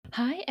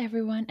Hi,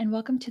 everyone, and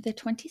welcome to the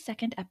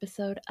 22nd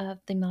episode of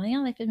the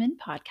Millennial Life Admin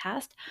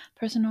podcast,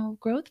 Personal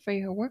Growth for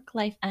Your Work,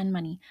 Life, and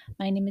Money.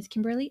 My name is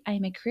Kimberly. I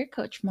am a career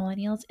coach for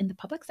millennials in the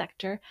public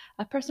sector,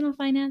 a personal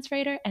finance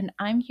writer, and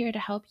I'm here to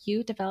help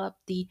you develop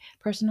the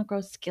personal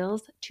growth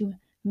skills to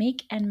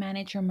make and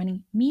manage your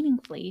money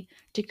meaningfully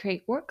to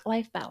create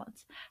work-life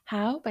balance.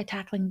 How? By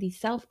tackling the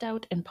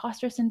self-doubt,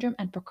 imposter syndrome,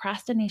 and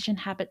procrastination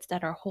habits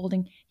that are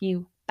holding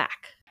you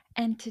back.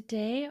 And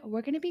today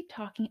we're going to be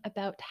talking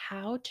about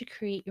how to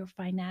create your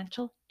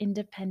financial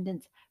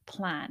independence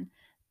plan.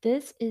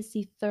 This is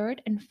the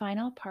third and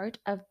final part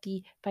of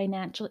the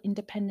financial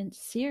independence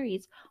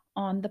series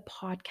on the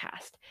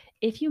podcast.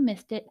 If you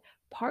missed it,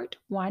 part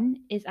one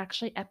is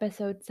actually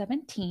episode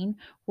 17,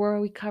 where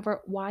we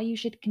cover why you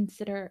should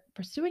consider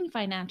pursuing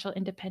financial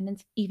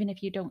independence even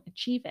if you don't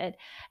achieve it.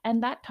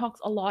 And that talks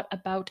a lot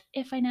about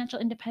if financial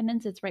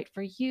independence is right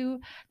for you,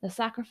 the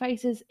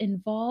sacrifices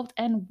involved,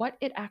 and what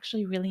it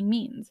actually really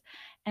means.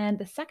 And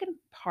the second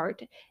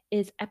part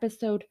is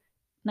episode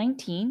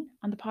 19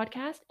 on the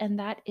podcast, and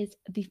that is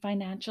the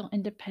financial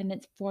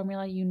independence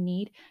formula you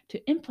need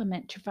to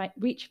implement to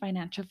reach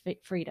financial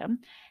freedom.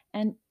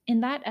 And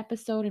in that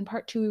episode, in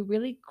part two, we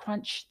really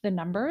crunch the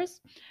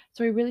numbers.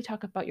 So we really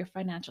talk about your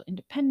financial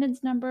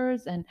independence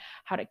numbers and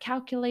how to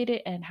calculate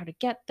it and how to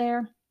get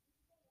there.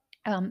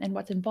 And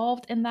what's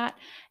involved in that.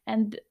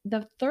 And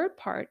the third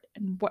part,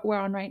 and what we're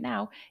on right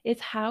now, is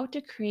how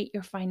to create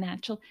your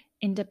financial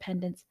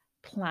independence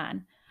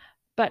plan.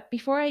 But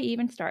before I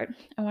even start,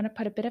 I want to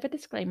put a bit of a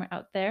disclaimer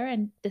out there.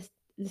 And this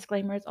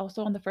disclaimer is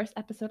also on the first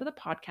episode of the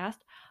podcast.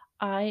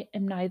 I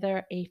am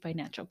neither a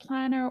financial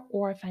planner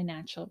or a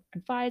financial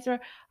advisor.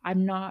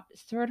 I'm not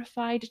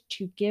certified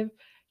to give,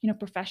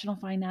 professional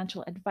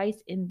financial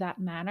advice in that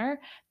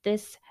manner.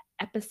 This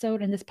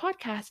episode and this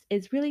podcast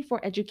is really for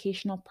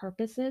educational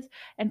purposes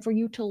and for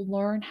you to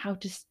learn how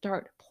to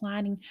start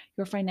planning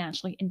your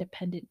financially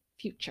independent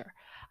future.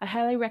 I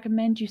highly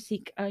recommend you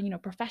seek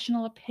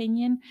professional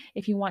opinion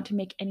if you want to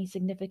make any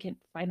significant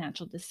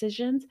financial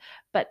decisions.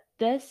 But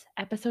this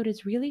episode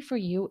is really for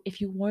you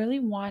if you really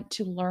want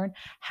to learn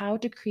how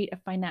to create a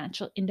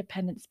financial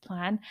independence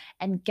plan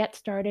and get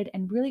started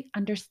and really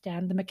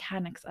understand the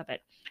mechanics of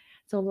it.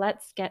 So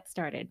let's get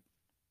started.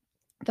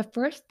 The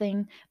first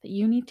thing that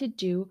you need to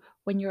do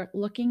when you're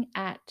looking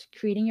at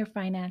creating your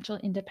financial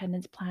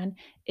independence plan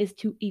is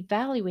to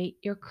evaluate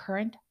your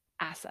current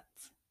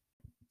assets.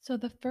 So,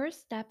 the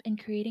first step in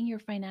creating your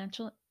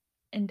financial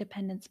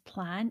independence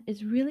plan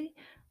is really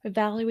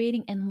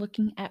evaluating and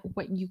looking at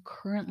what you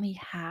currently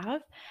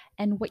have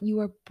and what you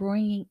are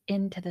bringing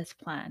into this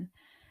plan.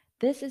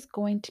 This is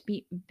going to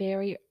be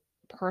very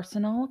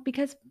personal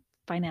because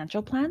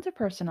financial plans are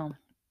personal.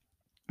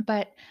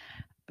 But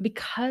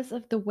because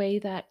of the way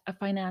that a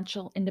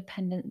financial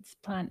independence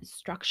plan is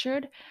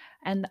structured,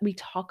 and we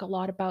talk a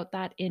lot about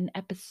that in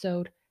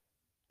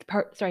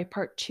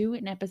part 2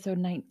 in episode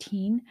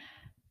 19,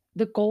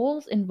 the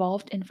goals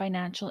involved in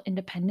financial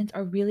independence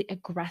are really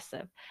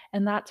aggressive,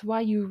 and that's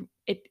why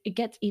it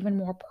gets even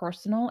more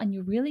personal, and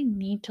you really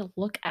need to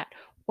look at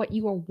what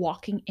you are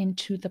walking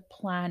into the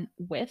plan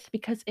with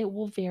because it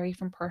will vary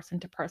from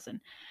person to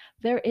person.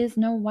 There is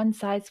no one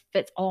size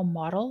fits all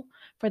model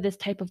for this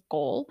type of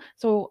goal.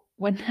 So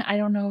when I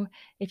don't know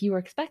if you were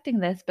expecting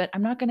this, but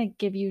I'm not going to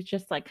give you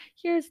just like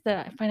here's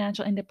the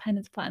financial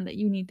independence plan that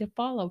you need to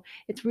follow.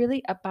 It's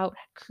really about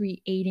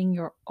creating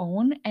your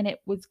own, and it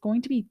was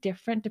going to be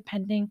different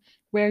depending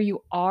where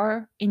you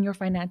are in your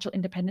financial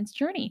independence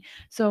journey.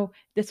 So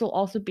this will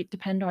also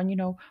depend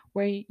on,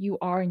 where you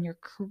are in your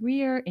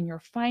career, in your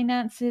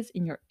finances,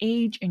 in your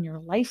age, in your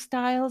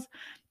lifestyles.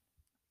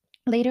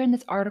 Later in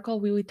this article,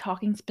 we will be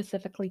talking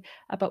specifically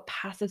about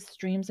passive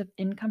streams of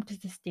income to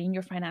sustain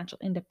your financial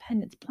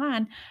independence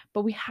plan,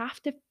 but we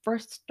have to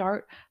first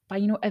start by,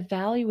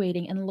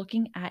 evaluating and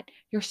looking at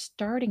your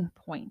starting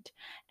point.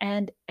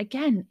 And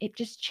again, it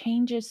just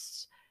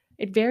changes.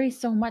 It varies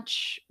so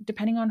much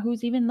depending on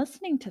who's even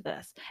listening to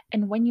this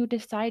and when you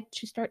decide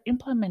to start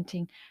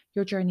implementing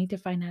your journey to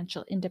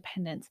financial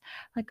independence.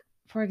 Like,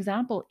 for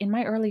example, in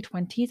my early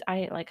 20s,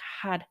 I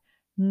had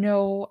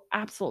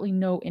absolutely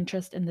no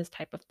interest in this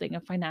type of thing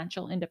of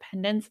financial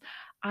independence.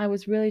 I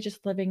was really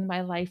just living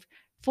my life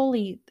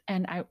fully,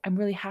 and I'm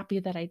really happy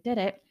that I did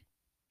it.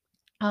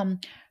 Um,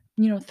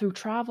 through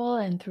travel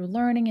and through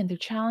learning and through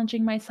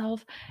challenging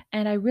myself.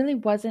 And I really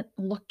wasn't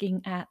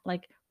looking at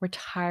like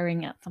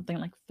retiring at something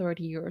like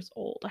 30 years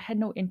old. I had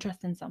no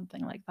interest in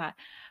something like that.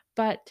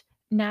 But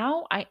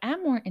now I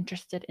am more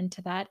interested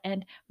into that,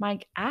 and my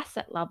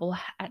asset level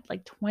at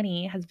like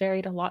 20 has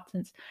varied a lot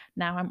since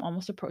now I'm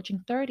almost approaching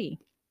 30.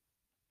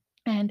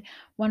 And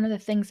one of the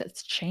things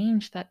that's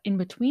changed that in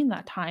between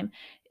that time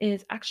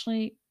is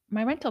actually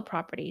my rental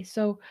property.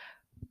 So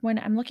when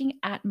I'm looking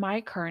at my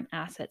current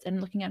assets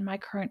and looking at my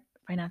current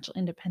financial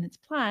independence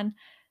plan,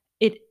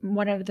 it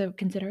one of the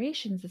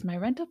considerations is my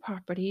rental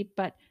property,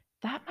 but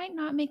that might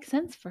not make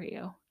sense for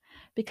you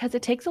because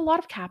it takes a lot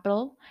of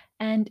capital,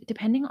 and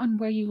depending on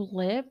where you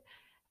live,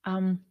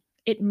 um,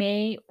 it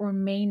may or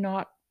may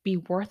not be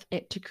worth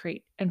it to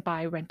create and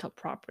buy rental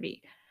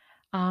property.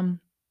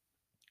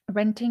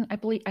 Renting, I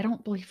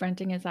don't believe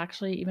renting is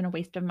actually even a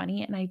waste of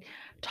money, and I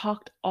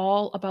talked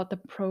all about the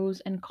pros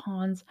and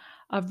cons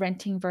of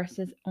renting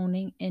versus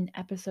owning in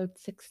episode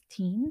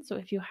 16. So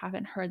if you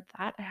haven't heard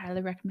that, I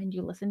highly recommend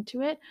you listen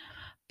to it.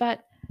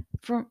 But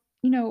for,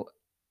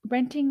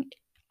 renting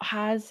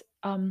has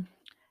a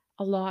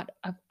lot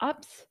of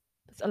ups,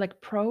 so like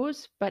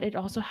pros, but it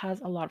also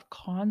has a lot of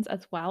cons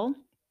as well.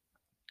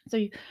 So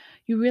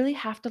you really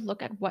have to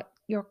look at what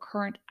your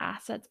current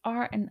assets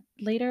are. And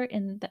later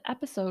in the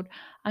episode,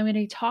 I'm going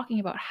to be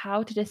talking about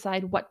how to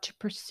decide what to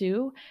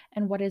pursue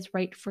and what is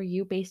right for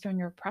you based on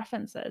your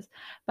preferences.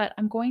 But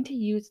I'm going to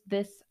use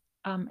this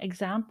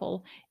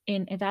example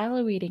in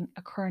evaluating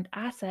a current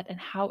asset and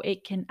how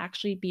it can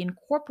actually be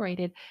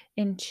incorporated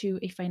into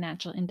a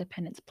financial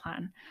independence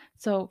plan.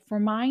 So for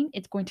mine,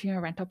 it's going to be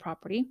a rental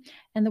property.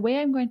 And the way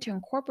I'm going to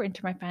incorporate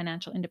into my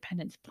financial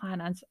independence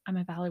plan as I'm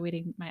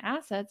evaluating my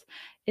assets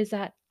is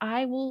that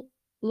I will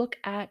look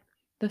at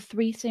the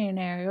three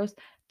scenarios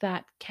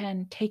that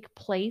can take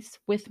place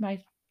with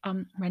my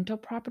rental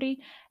property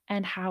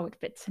and how it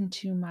fits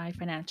into my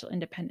financial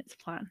independence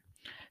plan.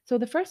 So,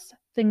 the first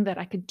thing that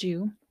I could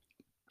do,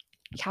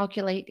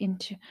 calculate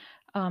into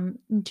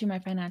my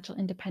financial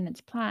independence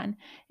plan,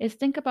 is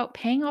think about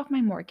paying off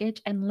my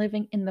mortgage and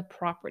living in the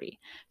property.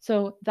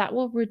 So that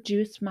will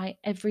reduce my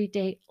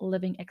everyday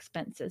living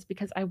expenses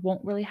because I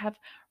won't really have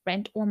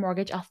rent or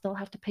mortgage. I'll still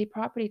have to pay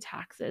property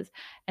taxes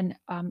and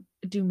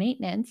do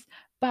maintenance,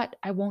 but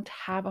I won't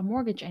have a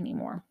mortgage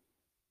anymore.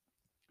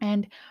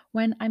 And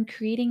when I'm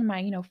creating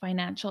my,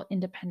 financial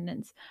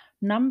independence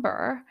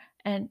number,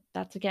 and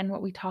that's again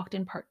what we talked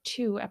in part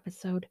 2,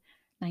 episode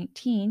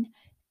 19,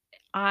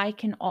 I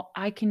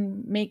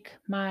can make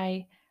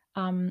my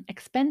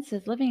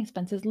expenses, living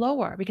expenses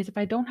lower because if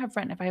I don't have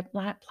rent, if I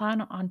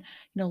plan on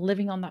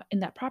living on that in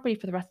that property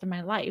for the rest of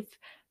my life,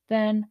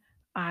 then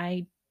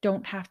I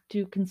don't have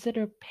to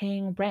consider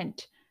paying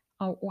rent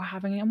or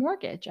having a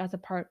mortgage as a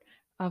part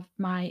of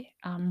my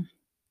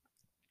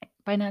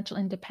financial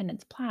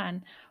independence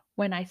plan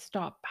when I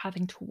stop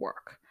having to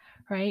work,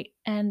 right?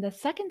 And the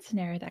second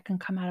scenario that can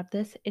come out of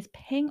this is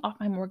paying off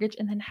my mortgage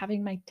and then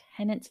having my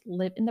tenants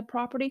live in the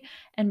property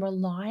and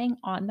relying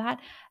on that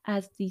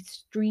as the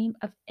stream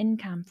of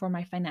income for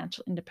my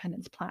financial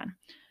independence plan.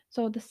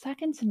 So the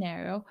second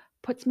scenario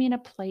puts me in a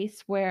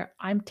place where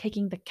I'm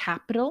taking the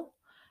capital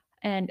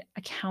and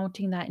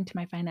accounting that into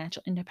my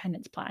financial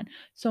independence plan.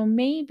 So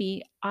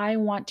maybe I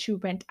want to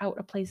rent out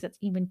a place that's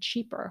even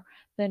cheaper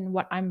than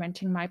what I'm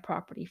renting my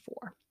property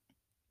for,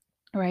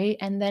 right?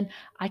 And then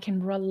I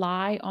can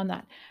rely on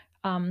that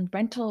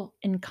rental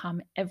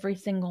income every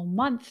single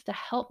month to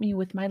help me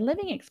with my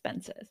living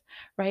expenses,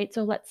 right?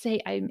 So let's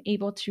say I'm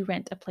able to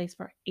rent a place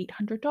for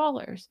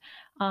 $800,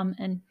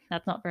 and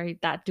that's not very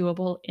that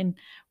doable in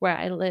where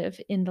I live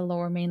in the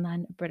Lower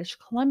Mainland of British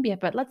Columbia.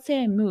 But let's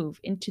say I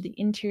move into the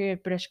interior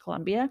of British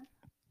Columbia,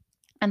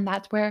 and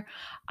that's where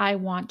I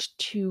want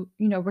to,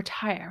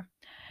 retire.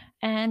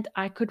 And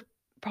I could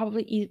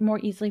probably more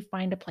easily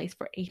find a place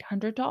for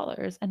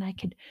 $800, and I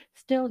could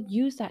still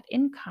use that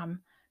income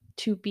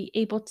to be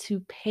able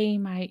to pay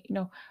my,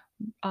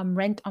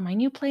 rent on my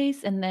new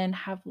place and then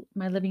have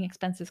my living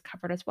expenses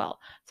covered as well.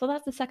 So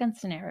that's the second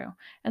scenario.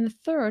 And the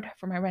third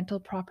for my rental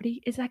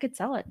property is I could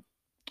sell it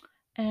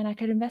and I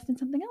could invest in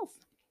something else.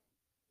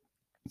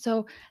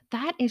 So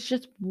that is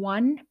just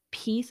one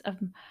piece of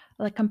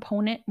like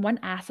component, one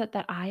asset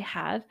that I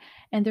have.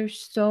 And there's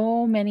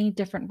so many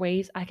different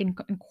ways I can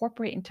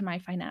incorporate into my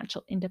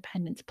financial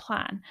independence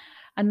plan.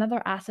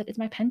 Another asset is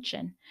my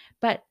pension.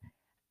 But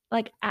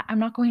like I'm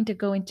not going to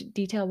go into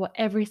detail what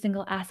every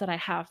single asset I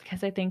have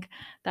because I think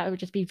that would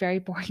just be very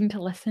boring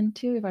to listen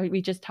to if we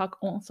just talk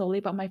solely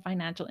about my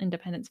financial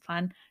independence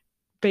plan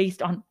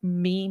based on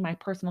me, my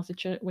personal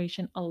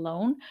situation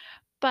alone.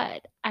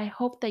 But I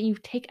hope that you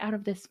take out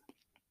of this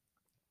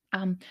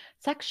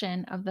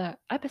section of the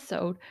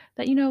episode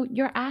that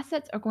your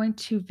assets are going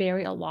to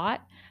vary a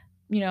lot.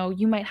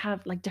 You might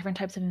have like different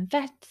types of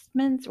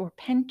investments or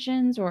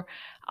pensions or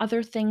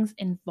other things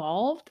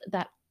involved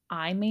that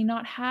I may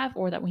not have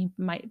or that we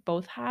might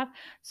both have.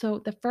 So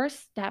the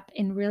first step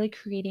in really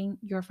creating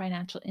your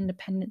financial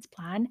independence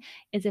plan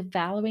is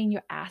evaluating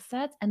your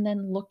assets and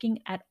then looking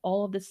at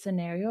all of the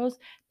scenarios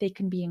they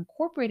can be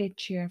incorporated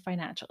to your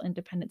financial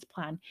independence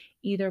plan,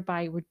 either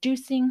by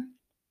reducing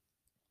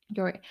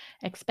your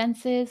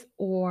expenses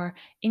or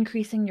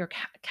increasing your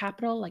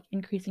capital, like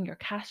increasing your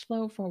cash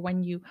flow for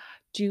when you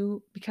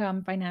do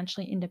become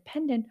financially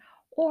independent,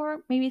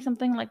 or maybe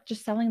something like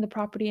just selling the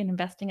property and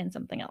investing in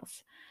something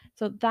else.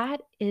 So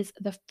that is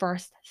the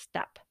first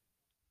step.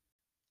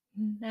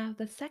 Now,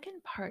 the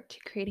second part to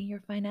creating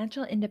your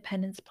financial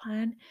independence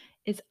plan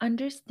is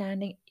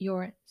understanding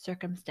your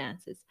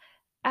circumstances.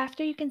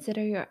 After you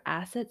consider your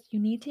assets, you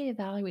need to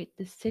evaluate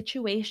the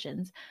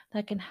situations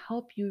that can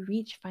help you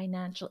reach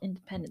financial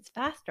independence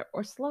faster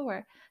or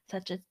slower,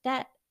 such as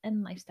debt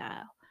and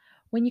lifestyle.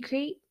 When you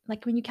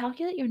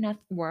calculate your net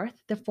worth,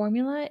 the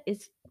formula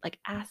is like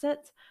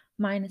assets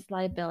minus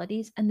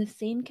liabilities, and the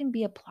same can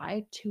be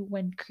applied to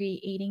when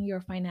creating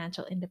your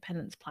financial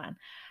independence plan.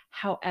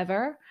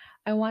 However,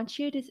 I want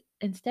you to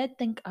instead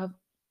think of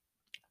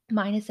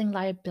minusing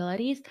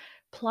liabilities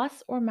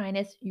plus or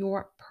minus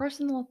your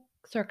personal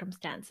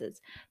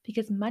circumstances,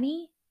 because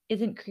money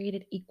isn't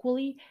created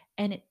equally,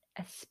 and it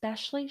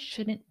especially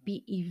shouldn't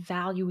be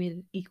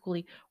evaluated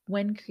equally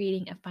when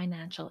creating a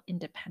financial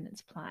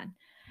independence plan.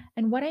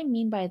 And what I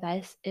mean by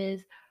this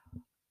is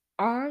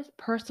our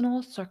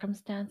personal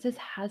circumstances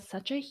has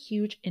such a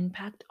huge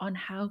impact on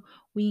how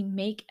we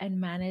make and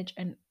manage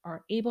and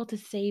are able to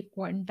save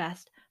or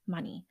invest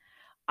money.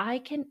 I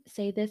can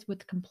say this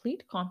with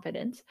complete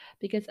confidence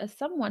because, as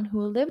someone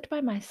who lived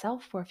by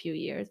myself for a few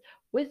years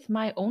with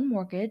my own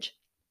mortgage,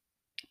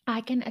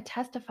 I can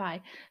testify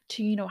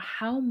to,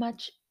 how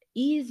much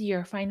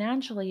easier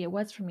financially it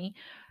was for me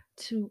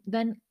to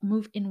then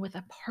move in with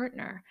a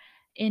partner.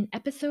 In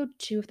episode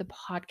 2 of the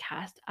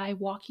podcast, I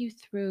walk you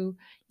through,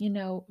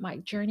 my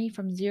journey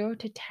from zero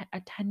to 10,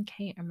 a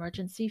 10K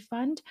emergency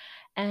fund.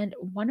 And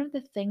one of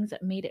the things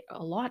that made it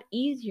a lot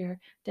easier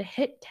to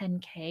hit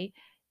 10K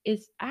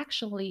is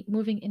actually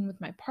moving in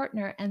with my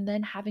partner and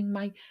then having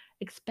my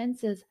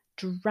expenses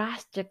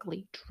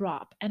drastically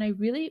drop. And I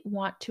really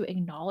want to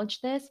acknowledge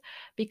this,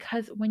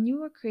 because when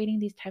you are creating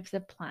these types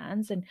of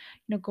plans and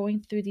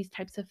going through these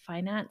types of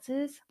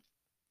finances,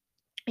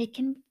 it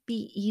can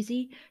be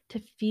easy to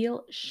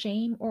feel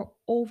shame or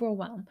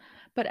overwhelm.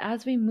 But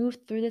as we move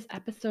through this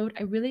episode,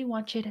 I really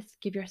want you to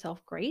give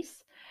yourself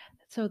grace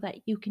so that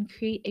you can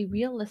create a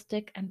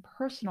realistic and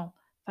personal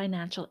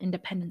financial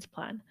independence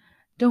plan.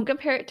 Don't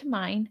compare it to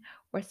mine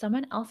or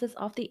someone else's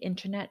off the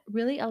internet.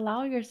 Really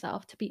allow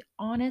yourself to be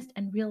honest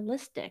and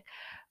realistic.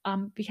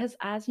 Because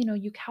as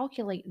you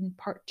calculate in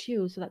part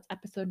 2, so that's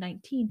episode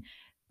 19,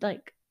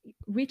 like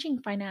reaching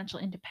financial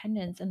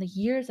independence and the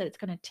years that it's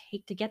going to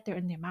take to get there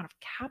and the amount of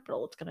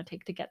capital it's going to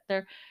take to get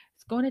there,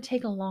 it's going to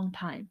take a long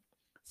time.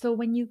 So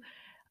when you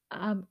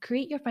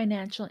create your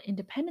financial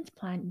independence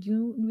plan,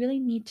 you really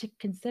need to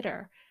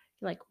consider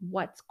like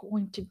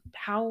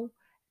how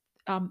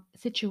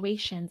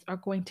situations are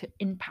going to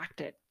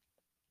impact it,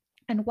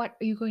 and what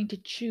are you going to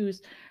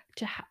choose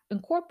to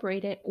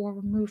incorporate it or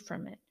remove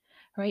from it,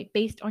 right,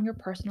 based on your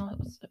personal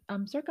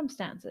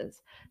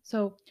circumstances.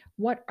 So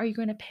what are you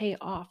going to pay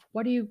off,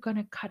 what are you going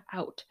to cut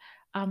out?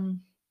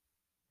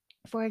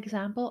 For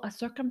example, a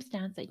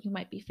circumstance that you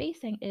might be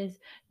facing is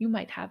you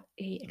might have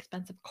a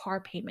expensive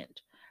car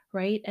payment,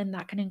 right? And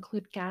that can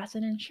include gas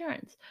and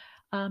insurance.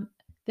 Um,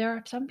 there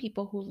are some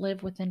people who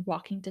live within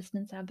walking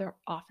distance of their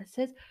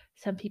offices.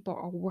 Some people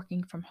are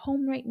working from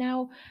home right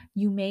now.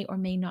 You may or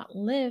may not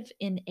live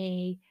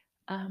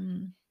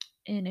um,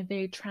 in a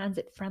very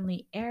transit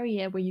friendly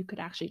area where you could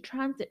actually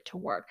transit to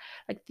work.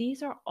 Like,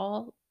 these are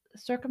all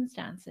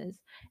circumstances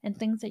and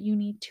things that you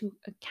need to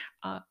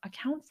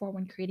account for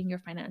when creating your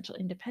financial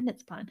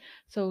independence plan.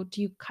 So, do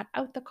you cut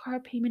out the car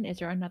payment? Is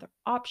there another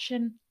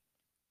option?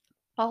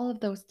 All of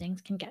those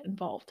things can get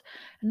involved.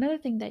 Another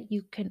thing that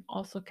you can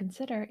also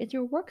consider is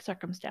your work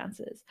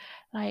circumstances.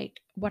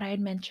 Like what I had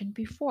mentioned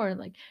before,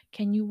 like,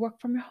 can you work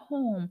from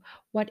home?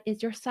 What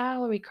is your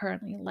salary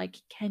currently? Like,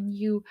 can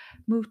you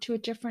move to a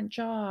different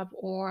job,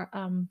 or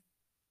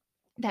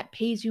that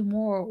pays you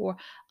more, or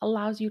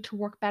allows you to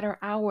work better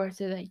hours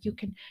so that you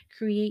can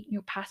create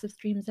your passive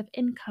streams of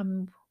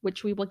income,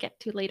 which we will get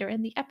to later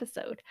in the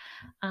episode.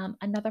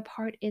 Another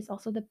part is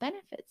also the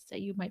benefits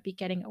that you might be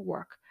getting at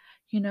work.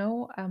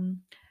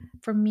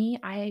 For me,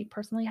 I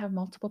personally have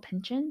multiple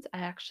pensions. I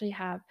actually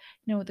have,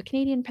 the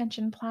Canadian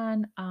pension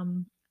plan.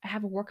 I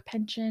have a work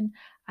pension.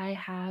 I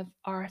have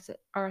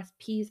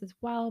RSPs as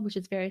well, which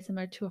is very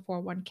similar to a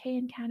 401k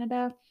in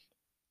Canada.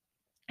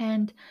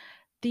 And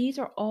these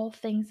are all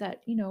things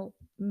that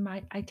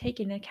I take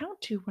into account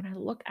to when I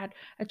look at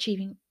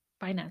achieving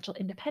financial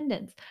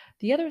independence.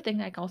 The other thing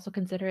I also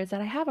consider is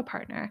that I have a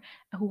partner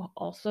who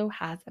also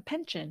has a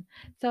pension.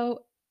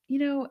 So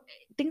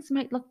things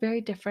might look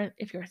very different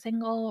if you're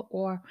single,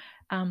 or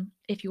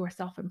if you are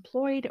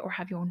self-employed or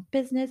have your own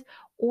business,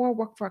 or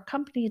work for a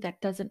company that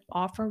doesn't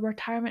offer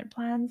retirement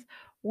plans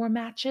or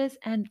matches,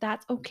 and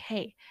that's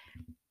okay.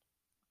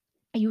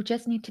 You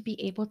just need to be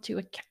able to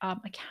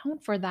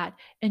account for that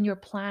in your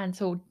plan.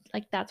 So,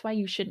 like, that's why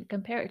you shouldn't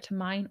compare it to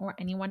mine or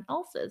anyone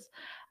else's.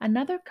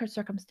 Another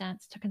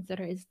circumstance to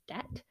consider is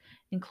debt,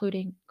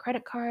 including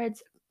credit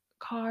cards,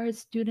 cars,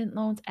 student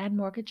loans, and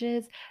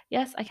mortgages.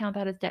 Yes, I count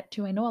that as debt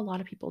too. I know a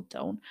lot of people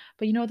don't,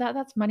 but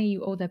that's money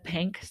you owe the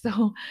bank.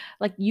 So,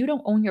 like, you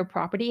don't own your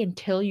property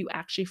until you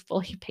actually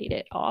fully paid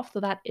it off. So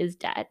that is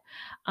debt.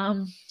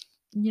 Um,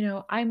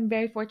 I'm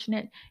very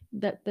fortunate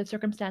that the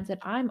circumstance that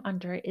I'm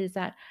under is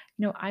that,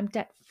 I'm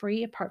debt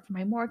free apart from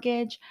my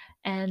mortgage,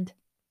 and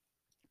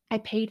I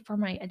paid for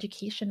my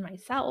education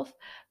myself.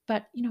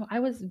 But, I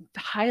was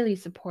highly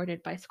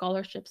supported by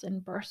scholarships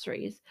and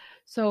bursaries.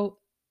 So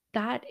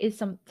I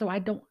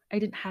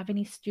didn't have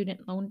any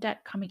student loan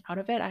debt coming out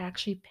of it. I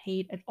actually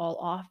paid it all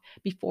off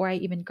before I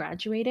even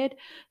graduated.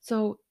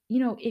 So,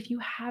 if you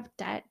have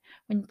debt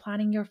when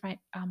planning your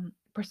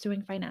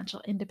pursuing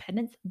financial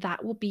independence,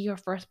 that will be your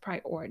first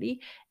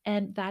priority.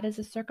 And that is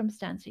a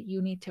circumstance that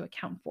you need to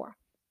account for.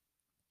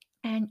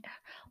 And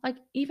like,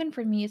 even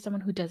for me, as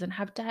someone who doesn't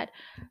have debt,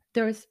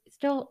 there's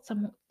still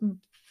some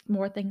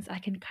more things I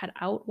can cut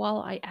out. While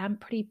I am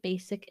pretty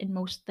basic in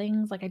most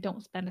things, like I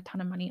don't spend a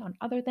ton of money on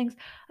other things,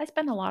 I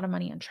spend a lot of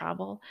money on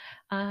travel.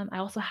 I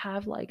also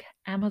have like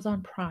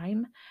Amazon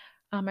Prime.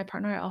 My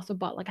partner and I also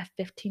bought like a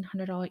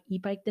 $1,500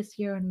 e-bike this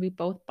year, and we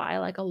both buy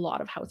like a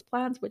lot of house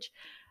plans, which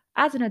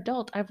as an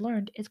adult I've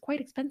learned is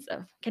quite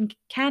expensive.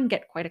 Can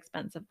get quite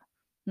expensive.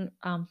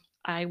 Mm,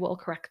 I will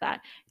correct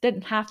that. It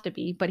didn't have to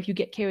be, but if you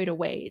get carried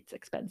away, it's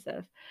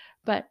expensive.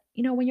 But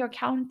when you're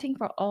accounting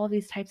for all of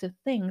these types of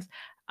things,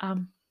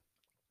 um,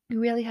 you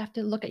really have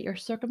to look at your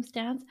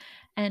circumstance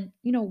and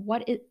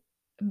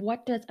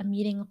what does a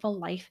meaningful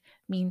life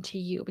mean to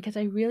you, because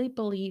I really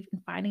believe in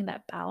finding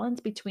that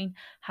balance between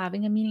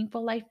having a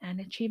meaningful life and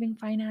achieving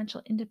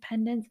financial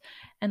independence.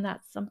 And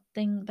that's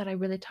something that I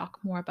really talk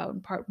more about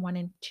in part 1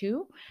 and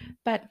 2.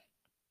 But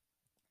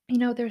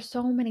there's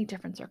so many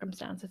different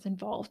circumstances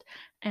involved,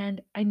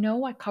 and I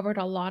know I covered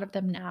a lot of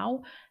them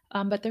now,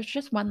 but there's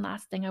just one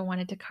last thing I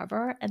wanted to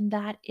cover, and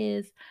that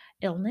is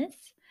illness,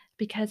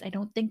 because I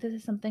don't think this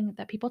is something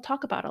that people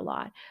talk about a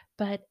lot.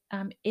 But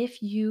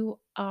if you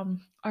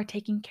are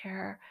taking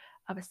care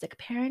of a sick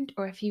parent,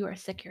 or if you are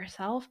sick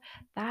yourself,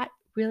 that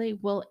really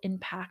will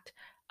impact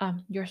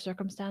your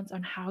circumstance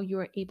on how you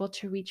are able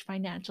to reach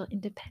financial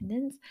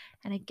independence.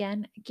 And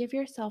again, give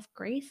yourself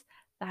grace.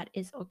 That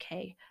is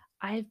okay.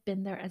 I've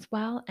been there as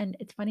well. And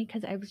it's funny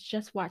because I was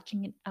just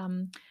watching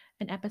an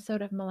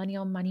episode of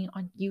Millennial Money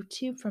on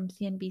YouTube from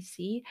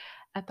CNBC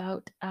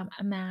about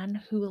a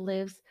man who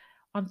lives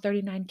on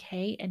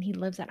 39K and he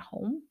lives at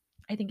home.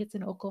 I think it's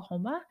in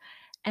Oklahoma.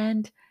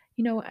 And,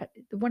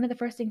 one of the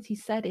first things he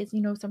said is,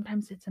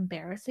 sometimes it's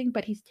embarrassing,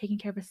 but he's taking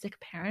care of a sick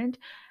parent.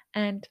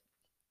 And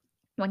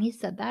when he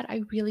said that,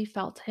 I really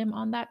felt him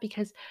on that,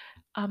 because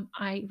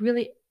I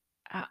really,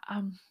 uh,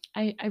 um,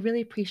 I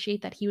really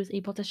appreciate that he was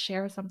able to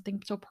share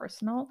something so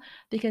personal,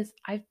 because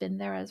I've been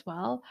there as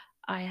well.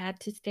 I had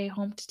to stay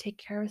home to take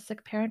care of a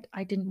sick parent.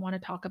 I didn't want to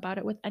talk about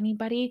it with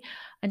anybody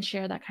and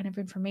share that kind of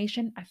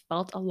information. I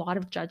felt a lot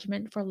of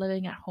judgment for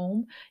living at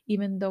home,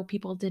 even though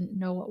people didn't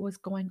know what was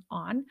going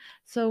on.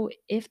 So,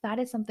 if that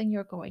is something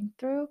you're going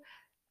through,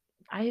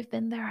 I have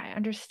been there. I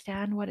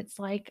understand what it's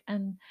like,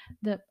 and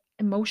the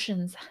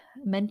emotions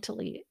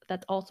mentally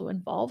that's also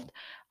involved.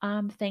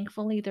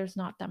 Thankfully, there's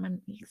not that many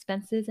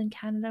expenses in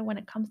Canada when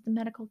it comes to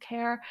medical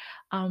care.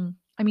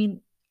 I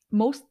mean,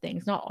 most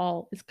things, not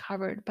all, is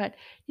covered. But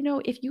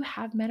if you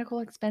have medical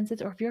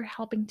expenses, or if you're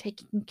helping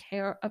taking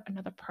care of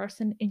another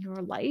person in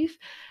your life,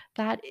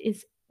 that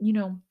is,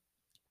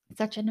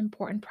 such an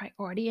important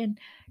priority, and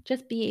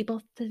just be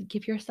able to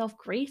give yourself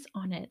grace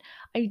on it.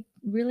 I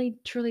really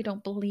truly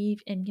don't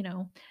believe in,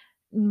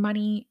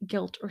 money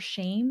guilt or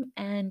shame.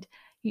 And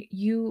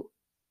you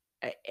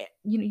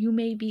you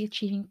may be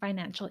achieving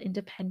financial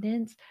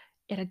independence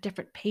at a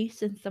different pace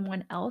than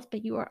someone else,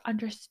 but you are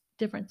under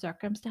different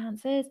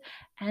circumstances.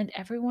 And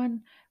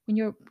everyone, when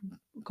you're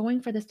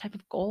going for this type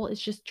of goal, is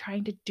just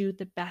trying to do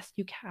the best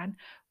you can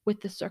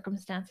with the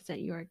circumstances that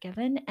you are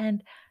given.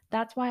 And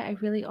that's why I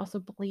really also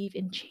believe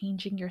in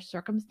changing your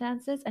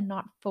circumstances and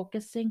not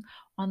focusing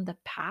on the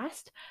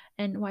past,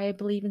 and why I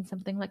believe in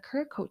something like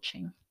career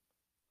coaching,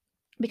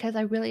 because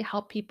I really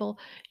help people,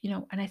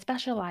 and I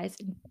specialize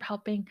in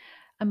helping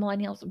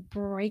millennials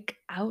break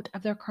out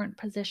of their current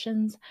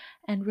positions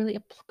and really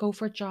go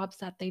for jobs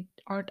that they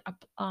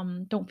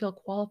don't feel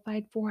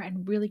qualified for,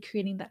 and really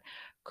creating that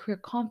career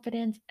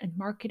confidence and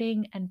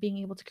marketing and being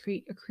able to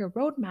create a career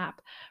roadmap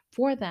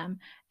for them.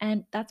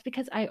 And that's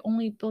because I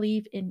only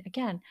believe in,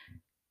 again,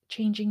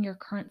 changing your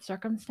current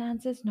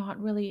circumstances, not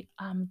really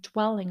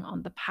dwelling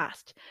on the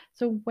past.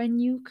 So when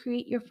you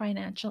create your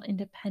financial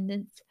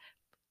independence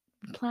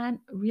plan,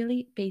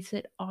 really base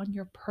it on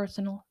your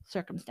personal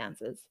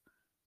circumstances.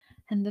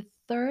 And the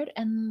third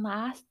and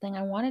last thing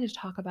I wanted to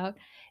talk about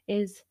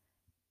is,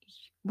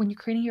 when you're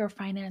creating your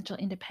financial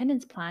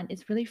independence plan,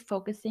 is really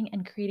focusing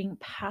and creating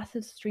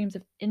passive streams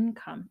of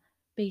income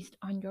based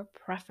on your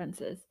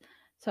preferences.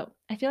 So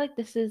I feel like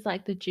this is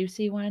like the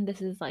juicy one.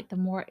 This is like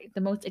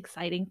the most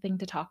exciting thing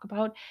to talk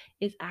about,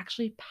 is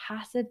actually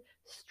passive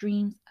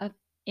streams of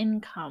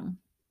income.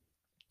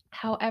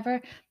 However,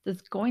 this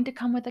is going to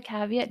come with a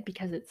caveat,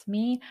 because it's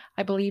me.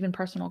 I believe in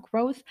personal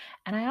growth.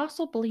 And I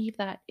also believe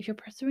that if you're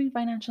pursuing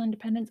financial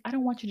independence, I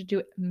don't want you to do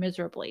it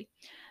miserably.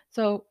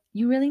 So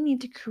you really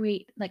need to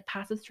create like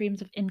passive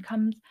streams of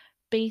incomes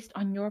based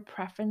on your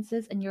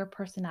preferences and your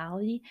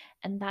personality.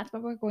 And that's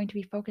what we're going to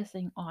be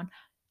focusing on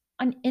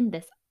in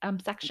this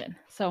section.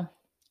 So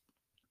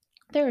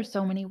there are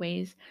so many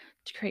ways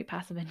to create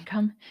passive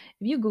income.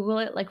 If you Google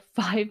it, like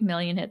 5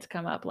 million hits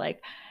come up.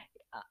 Like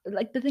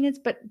the thing is,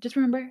 but just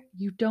remember,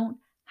 you don't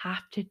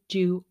have to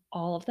do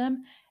all of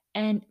them.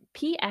 And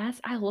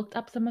PS, I looked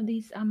up some of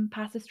these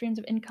passive streams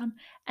of income,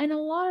 and a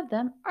lot of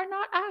them are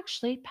not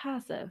actually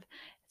passive.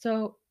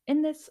 So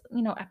in this,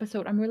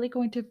 episode, I'm really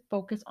going to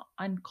focus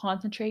on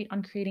concentrate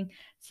on creating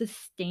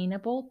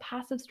sustainable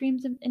passive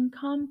streams of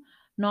income,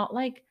 not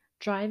like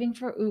driving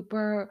for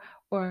Uber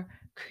or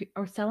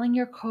or selling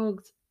your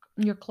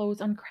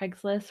clothes on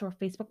Craigslist or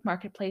Facebook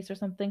Marketplace or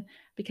something,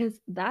 because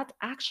that's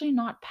actually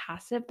not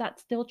passive.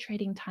 That's still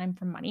trading time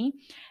for money.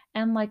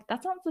 And like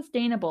that's not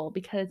sustainable,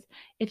 because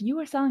if you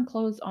are selling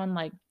clothes on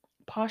like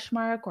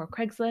Poshmark or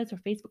Craigslist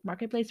or Facebook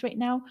Marketplace right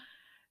now,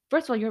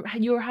 first of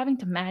all, you're having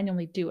to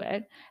manually do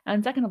it,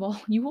 and second of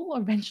all, you will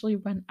eventually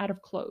run out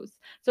of clothes.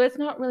 So it's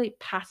not really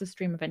passive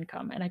stream of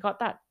income. And I got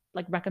that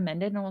like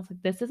recommended, and I was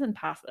like, this isn't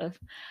passive.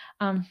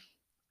 Um,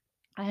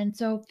 and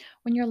so,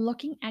 when you're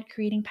looking at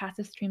creating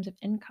passive streams of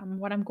income,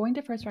 what I'm going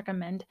to first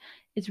recommend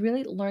is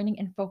really learning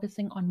and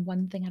focusing on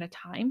one thing at a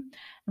time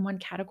and one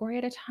category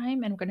at a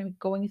time. And we're going to be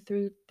going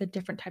through the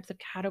different types of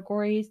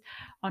categories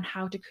on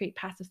how to create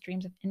passive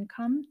streams of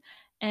income.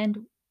 And,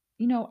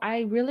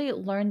 I really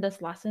learned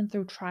this lesson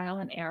through trial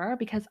and error,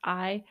 because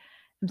I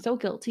am so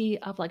guilty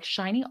of like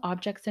shiny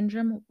object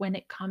syndrome when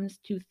it comes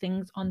to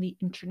things on the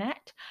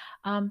internet.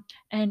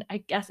 And I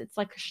guess it's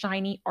like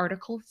shiny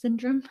article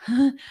syndrome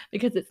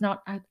because it's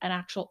not an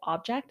actual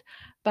object.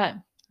 But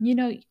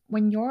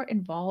when you're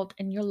involved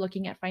and you're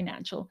looking at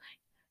financial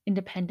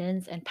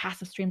independence and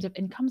passive streams of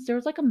incomes,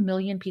 there's like a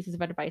million pieces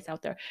of advice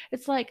out there.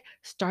 It's like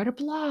start a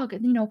blog,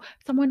 and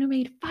someone who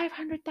made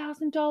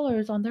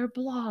 $500,000 on their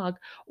blog,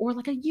 or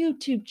like a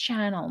YouTube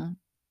channel,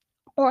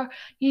 or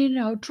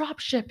drop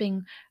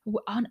shipping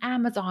on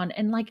Amazon.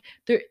 And like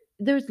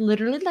there's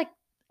literally like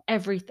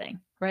everything,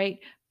 right?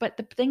 But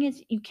the thing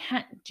is, you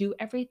can't do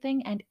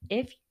everything, and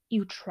if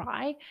you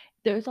try,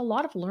 there's a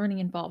lot of learning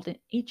involved in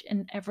each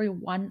and every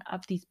one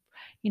of these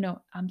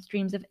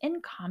streams of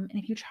income.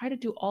 And if you try to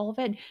do all of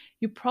it,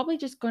 you're probably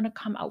just going to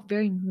come out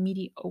very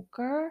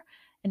mediocre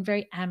and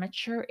very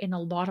amateur in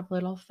a lot of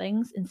little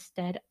things,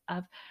 instead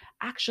of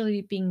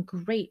actually being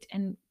great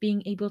and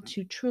being able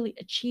to truly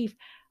achieve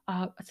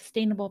a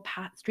sustainable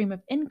stream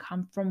of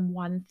income from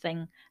one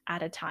thing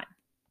at a time.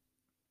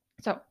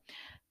 So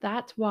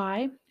that's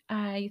why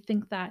I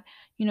think that,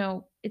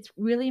 it's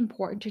really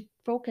important to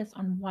focus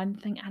on one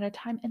thing at a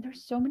time. And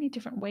there's so many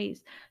different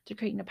ways to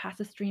create a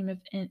passive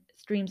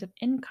streams of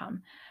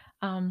income.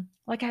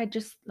 Like I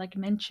just like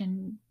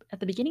mentioned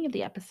at the beginning of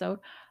the episode,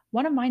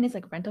 one of mine is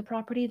like rental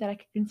property that I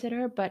could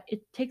consider, but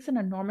it takes an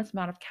enormous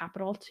amount of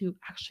capital to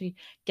actually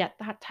get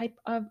uh,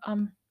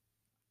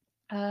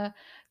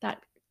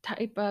 that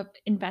type of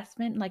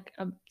investment, like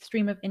a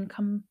stream of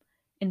income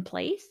in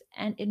place,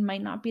 and it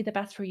might not be the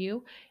best for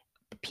you.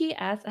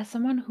 PS, as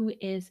someone who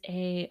is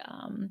a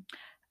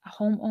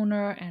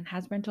homeowner and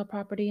has rental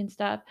property and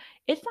stuff,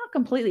 it's not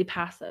completely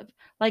passive.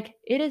 Like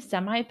it is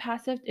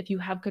semi-passive if you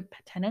have good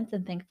tenants,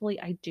 and thankfully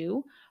I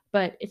do.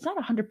 But it's not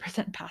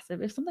 100%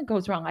 passive. If something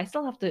goes wrong, I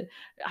still have to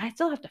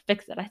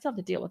fix it. I still have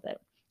to deal with it.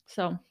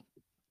 So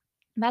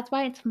that's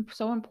why it's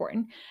so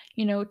important,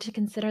 to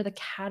consider the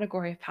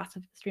category of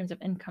passive streams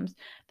of incomes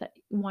that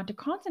you want to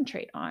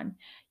concentrate on.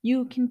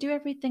 You can do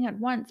everything at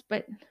once,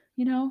 but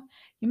you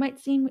might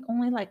see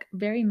only like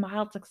very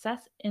mild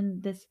success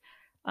in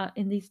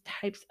these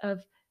types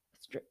of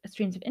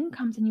streams of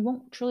incomes, and you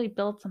won't truly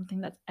build something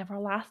that's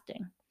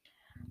everlasting.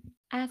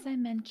 As I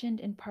mentioned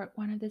in part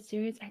one of this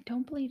series, I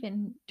don't believe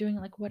in doing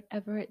like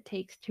whatever it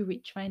takes to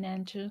reach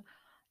financial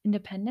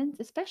independence,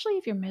 especially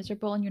if you're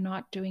miserable and you're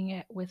not doing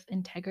it with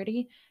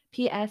integrity.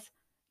 P.S.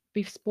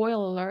 Brief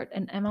spoiler alert: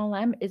 an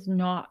MLM is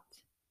not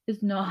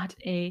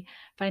a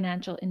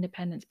financial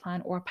independence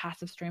plan or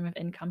passive stream of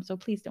income. So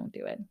please don't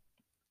do it.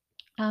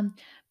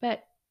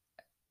 But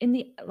in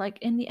the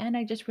end,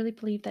 I just really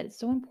believe that it's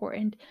so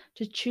important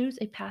to choose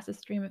a passive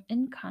stream of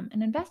income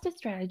and invest a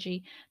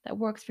strategy that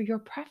works for your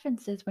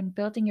preferences when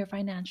building your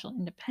financial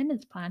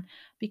independence plan,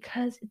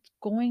 because it's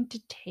going to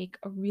take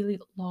a really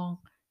long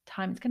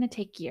time. It's going to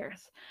take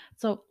years.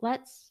 So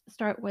let's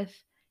start with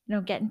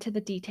get into the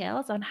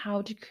details on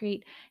how to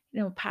create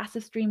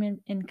passive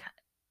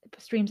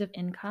streams of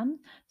income.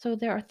 So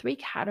there are three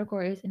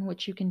categories in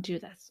which you can do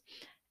this,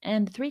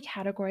 and the three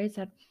categories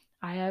that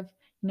I have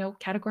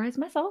categorize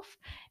myself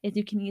is: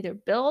 you can either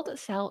build,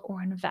 sell,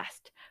 or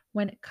invest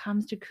when it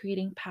comes to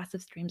creating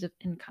passive streams of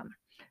income.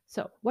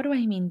 So, what do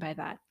I mean by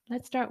that?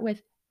 Let's start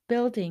with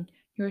building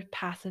your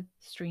passive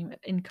stream of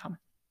income.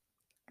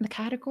 The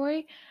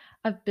category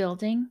of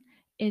building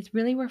is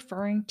really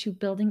referring to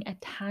building a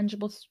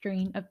tangible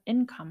stream of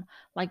income,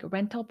 like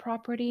rental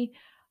property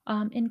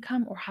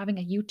income, or having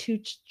a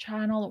YouTube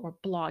channel, or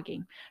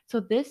blogging. So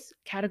this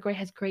category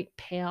has great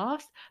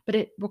payoffs, but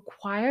it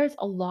requires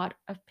a lot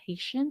of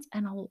patience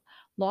and a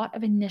lot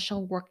of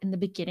initial work in the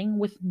beginning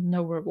with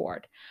no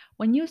reward.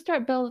 When you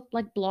start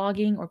like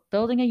blogging or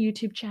building a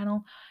YouTube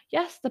channel,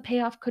 yes, the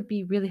payoff could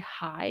be really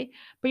high,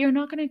 but you're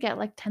not going to get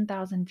like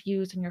 10,000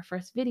 views in your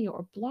first video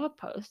or blog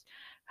post.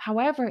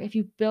 However, if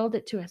you build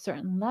it to a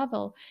certain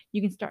level,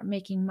 you can start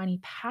making money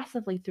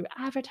passively through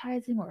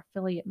advertising or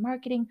affiliate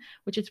marketing,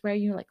 which is where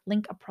you like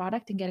link a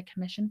product and get a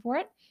commission for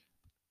it.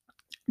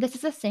 This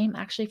is the same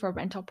actually for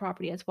rental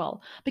property as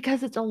well,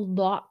 because it's a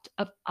lot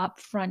of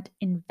upfront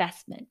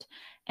investment.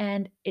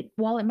 And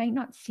while it might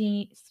not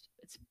seem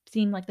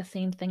like the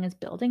same thing as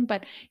building,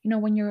 but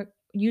when you're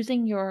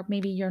using your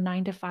maybe your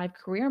 9 to 5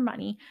 career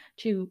money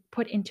to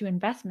put into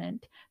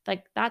investment,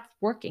 like that's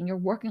working. You're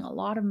working a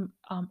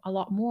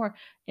lot more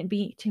and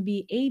be to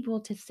be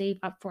able to save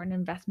up for an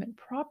investment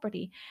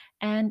property.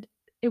 And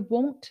it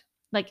won't,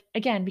 like,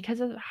 again, because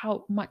of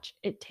how much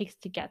it takes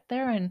to get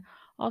there, and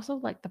also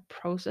like the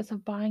process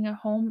of buying a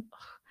home.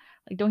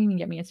 Like, don't even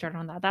get me started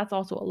on that. That's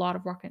also a lot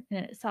of work in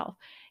itself.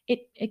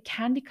 It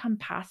can become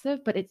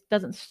passive, but it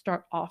doesn't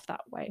start off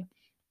that way.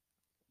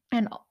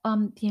 And,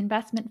 the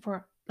investment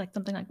for, like,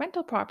 something like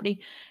rental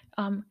property,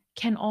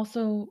 can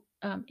also,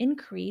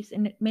 increase,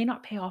 and it may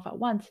not pay off at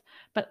once,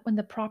 but when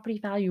the property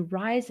value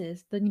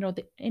rises, then,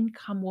 the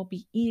income will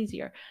be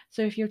easier.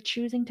 So if you're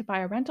choosing to buy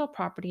a rental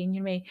property and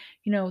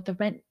the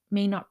rent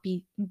may not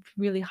be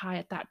really high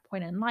at that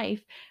point in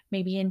life,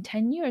 maybe in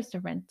 10 years, the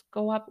rents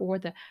go up, or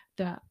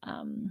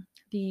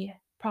the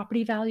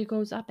property value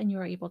goes up and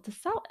you're able to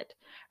sell it,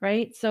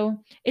 right? So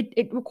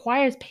it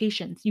requires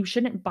patience. You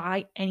shouldn't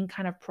buy any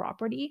kind of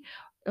property,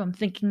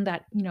 thinking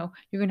that you're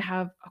going to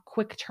have a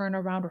quick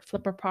turnaround or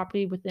flip a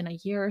property within a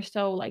year or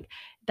so. Like,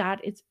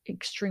 that is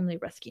extremely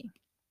risky.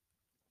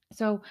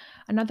 So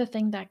another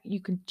thing that you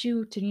could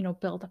do to,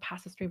 build a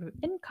passive stream of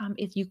income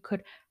is you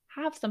could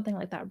have something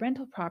like that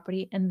rental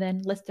property and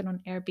then list it on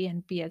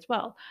Airbnb as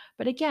well.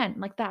 But again,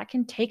 like, that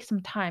can take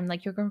some time.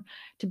 Like, you're going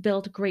to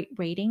build great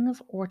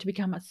ratings or to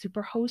become a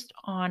super host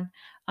on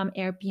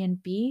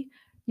Airbnb.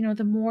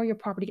 The more your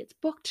property gets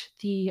booked,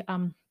 the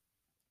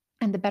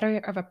better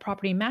of a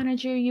property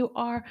manager you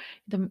are,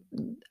 the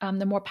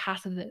more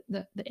passive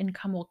the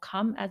income will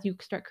come as you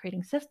start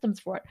creating systems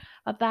for it.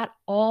 But that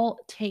all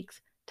takes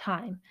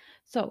time.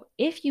 So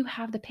if you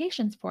have the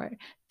patience for it,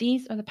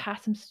 these are the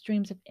passive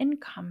streams of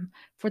income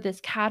for this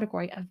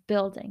category of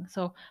building.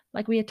 So,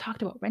 like we had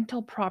talked about,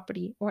 rental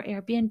property or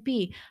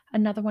Airbnb.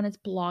 Another one is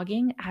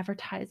blogging,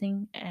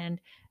 advertising, and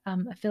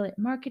affiliate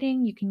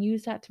marketing. You can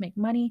use that to make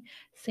money.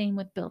 Same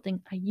with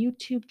building a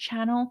YouTube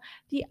channel.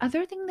 The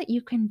other thing that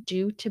you can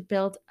do to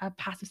build a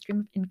passive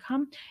stream of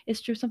income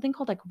is through something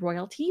called like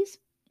royalties.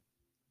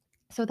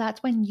 So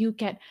that's when you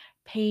get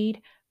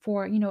paid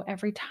for,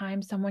 every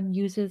time someone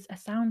uses a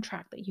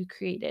soundtrack that you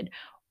created,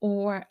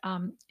 or,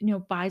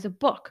 buys a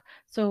book.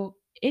 So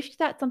if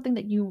that's something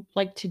that you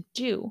like to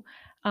do,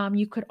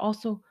 you could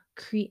also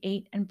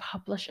create and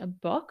publish a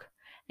book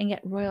and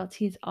get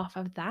royalties off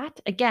of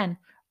that. Again,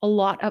 a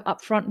lot of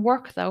upfront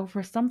work though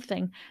for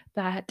something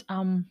that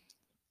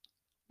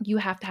you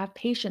have to have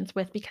patience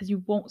with, because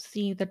you won't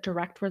see the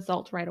direct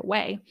result right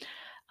away.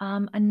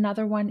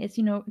 Another one is,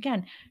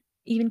 again,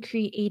 even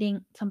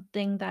creating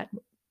something that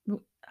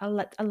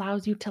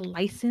allows you to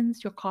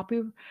license your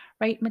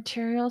copyright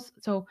materials.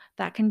 So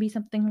that can be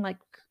something like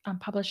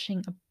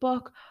publishing a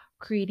book,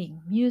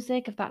 creating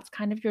music, if that's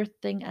kind of your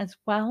thing as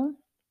well.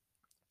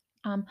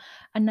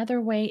 Another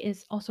way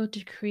is also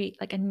to create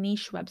like a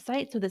niche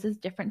website. So this is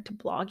different to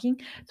blogging.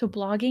 So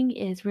blogging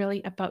is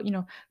really about,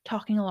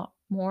 talking a lot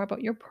more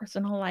about your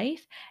personal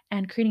life,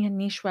 and creating a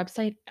niche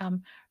website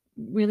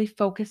really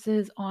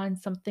focuses on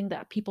something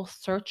that people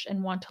search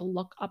and want to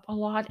look up a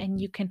lot. And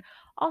you can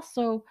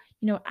also,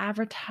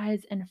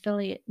 advertise and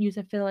use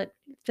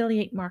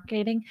affiliate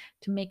marketing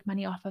to make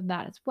money off of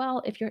that as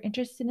well. If you're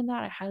interested in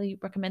that, I highly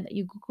recommend that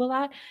you Google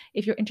that.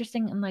 If you're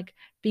interested in like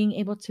being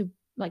able to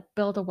like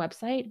build a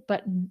website,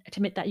 but to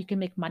admit that you can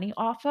make money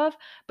off of,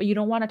 but you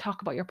don't want to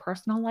talk about your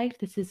personal life,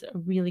 this is a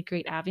really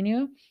great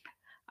avenue.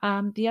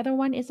 The other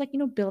one is like,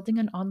 building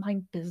an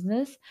online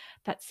business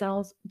that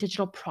sells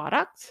digital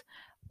products,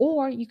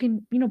 or you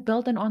can,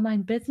 build an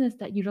online business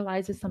that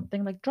utilizes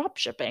something like drop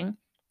shipping,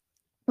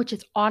 which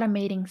is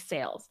automating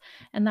sales.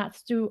 And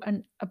that's through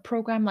a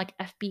program like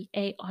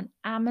FBA on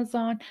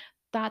Amazon.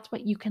 That's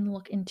what you can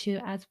look into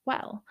as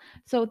well.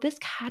 So, this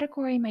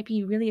category might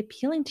be really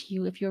appealing to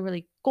you if you're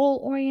really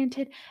goal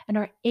oriented and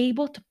are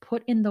able to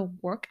put in the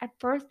work at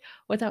first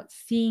without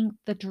seeing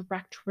the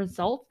direct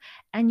results.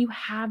 And you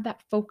have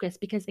that focus,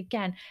 because,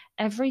 again,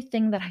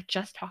 everything that I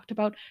just talked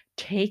about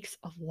takes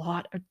a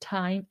lot of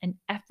time and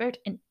effort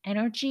and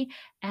energy,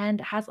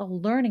 and has a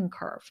learning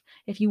curve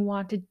if you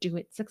want to do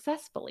it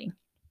successfully.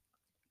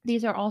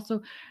 These are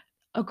also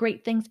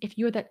great things if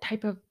you're that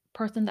type of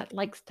person that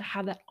likes to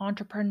have that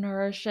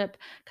entrepreneurship,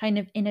 kind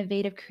of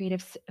innovative,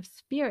 creative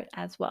spirit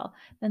as well.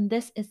 Then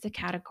this is the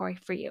category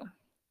for you.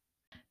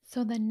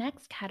 So the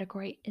next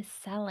category is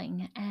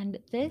selling, and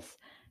this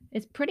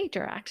is pretty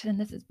direct, and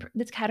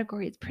this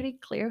category is pretty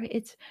clear.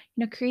 It's,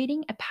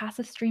 creating a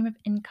passive stream of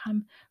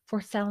income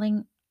for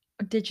selling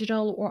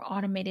digital or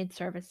automated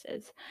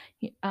services.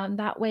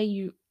 That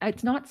way,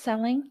 it's not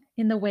selling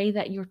in the way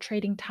that you're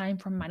trading time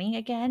for money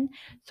again.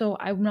 So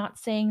I'm not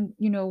saying,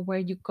 where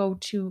you go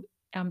to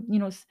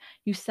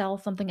you sell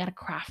something at a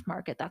craft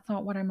market. That's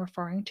not what I'm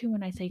referring to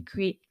when I say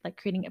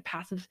creating a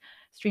passive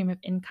stream of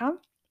income.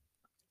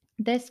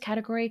 This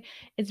category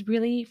is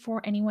really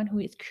for anyone who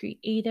is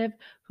creative,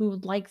 who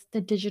likes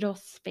the digital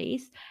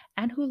space,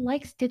 and who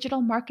likes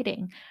digital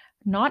marketing.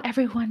 not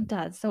everyone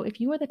does. So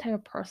if you are the type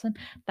of person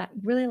that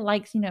really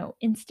likes,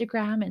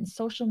 Instagram and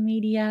social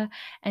media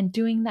and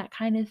doing that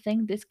kind of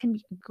thing, this can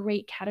be a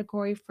great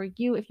category for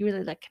you if you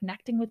really like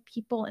connecting with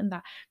people in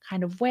that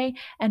kind of way.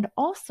 And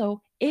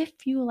also,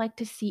 if you like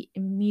to see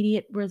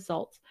immediate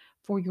results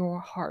for your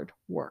hard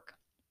work.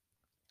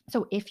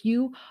 So if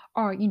you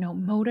are,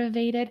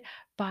 motivated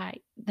by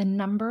the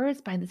numbers,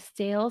 by the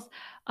sales,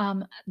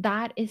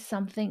 that is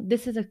something,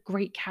 this is a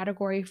great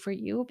category for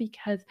you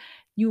because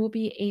you will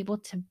be able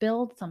to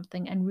build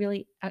something and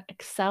really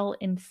excel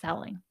in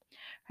selling.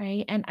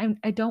 Right. And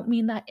I don't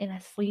mean that in a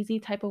sleazy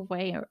type of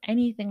way or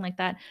anything like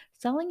that.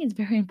 Selling is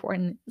very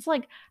important. It's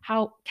like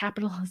how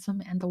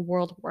capitalism and the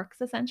world works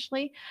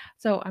essentially.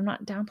 So I'm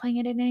not downplaying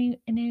it in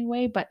any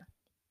way, but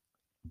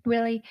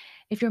really,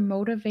 if you're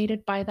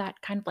motivated by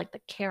that kind of like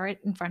the carrot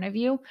in front of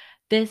you,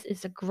 this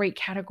is a great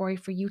category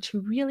for you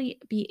to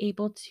really be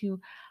able to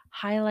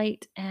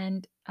highlight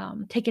and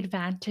take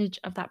advantage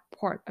of that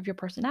part of your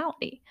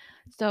personality.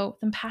 So,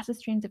 some passive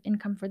streams of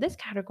income for this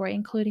category,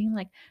 including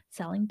like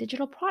selling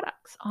digital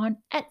products on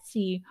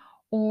Etsy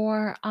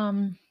or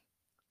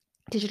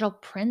digital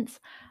prints.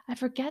 I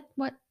forget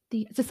what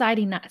the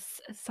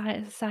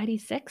Society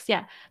 6.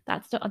 Yeah,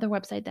 that's the other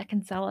website that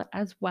can sell it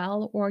as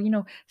well. Or,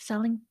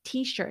 selling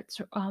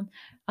t-shirts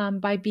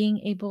by being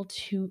able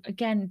to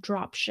again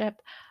drop ship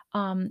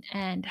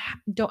and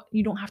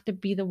you don't have to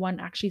be the one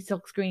actually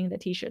silk screening the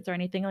t-shirts or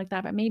anything like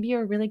that, but maybe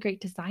you're a really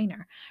great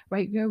designer,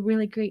 right? You're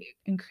really great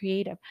and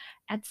creative.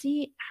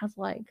 Etsy has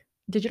like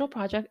digital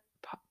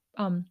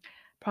um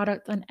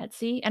products on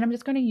Etsy. And I'm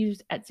just going to use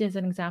Etsy as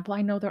an example.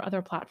 I know there are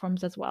other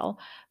platforms as well,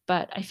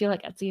 but I feel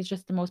like Etsy is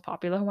just the most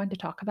popular one to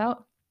talk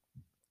about.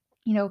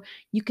 You know,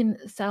 you can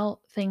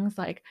sell things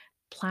like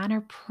planner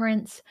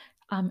prints,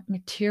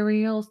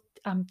 materials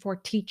for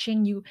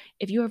teaching.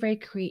 If you are very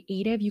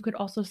creative, you could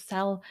also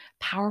sell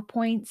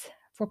PowerPoints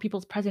for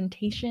people's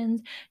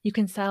presentations. You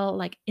can sell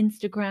like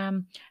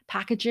Instagram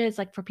packages,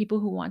 like for people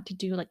who want to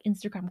do like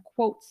Instagram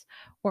quotes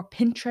or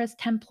Pinterest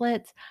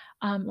templates.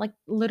 Like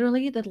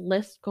literally, the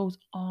list goes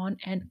on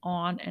and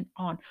on and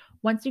on.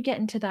 Once you get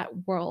into that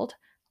world,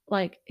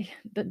 like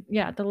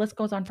the list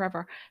goes on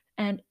forever.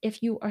 And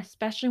if you are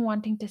especially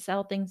wanting to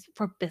sell things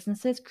for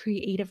businesses,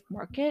 Creative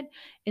Market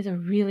is a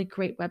really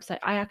great website.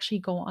 I actually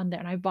go on there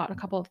and I bought a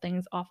couple of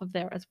things off of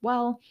there as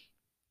well.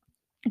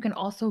 You can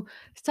also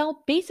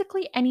sell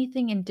basically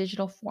anything in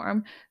digital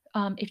form.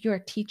 If you're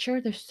a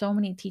teacher, there's so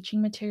many teaching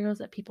materials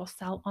that people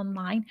sell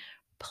online.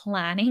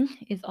 Planning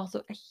is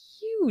also a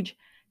huge,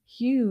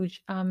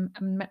 huge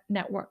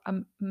network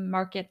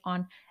market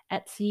on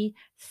Etsy.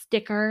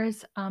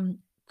 Stickers,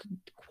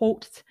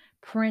 quotes,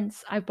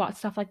 prints. I bought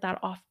stuff like that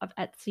off of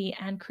Etsy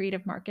and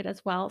Creative Market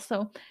as well.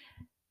 So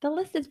the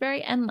list is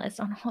very endless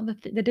on all the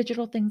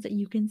digital things that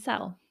you can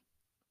sell.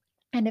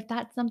 And if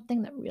that's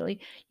something that really,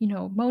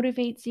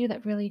 motivates you,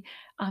 that really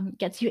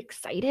gets you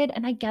excited,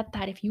 and I get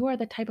that if you are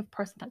the type of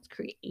person that's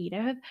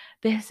creative,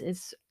 this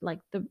is like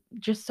the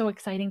just so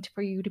exciting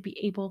for you to be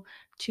able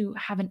to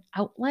have an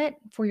outlet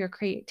for your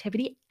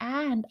creativity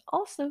and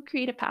also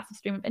create a passive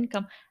stream of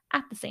income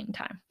at the same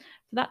time.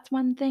 So that's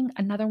one thing.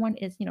 Another one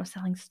is,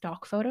 selling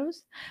stock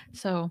photos.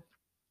 So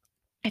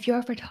if you're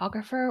a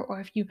photographer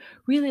or if you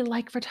really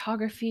like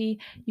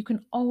photography, you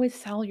can always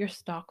sell your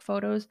stock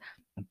photos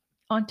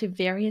onto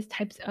various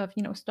types of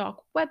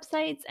stock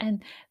websites,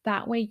 and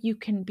that way you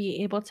can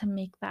be able to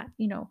make that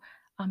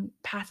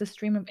passive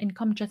stream of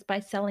income just by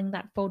selling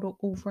that photo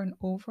over and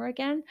over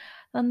again.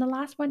 Then the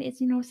last one is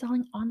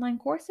selling online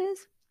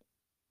courses.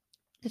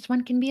 This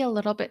one can be a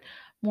little bit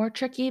more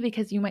tricky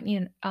because you might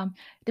need,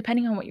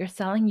 depending on what you're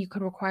selling, you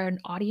could require an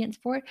audience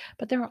for it.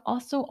 But there are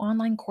also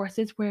online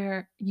courses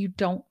where you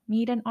don't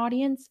need an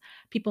audience.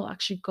 People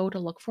actually go to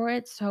look for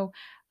it. So,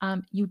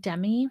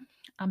 Udemy,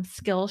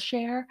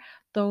 Skillshare,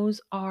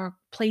 those are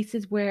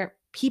places where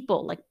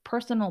people, like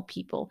personal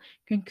people,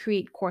 can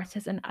create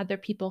courses and other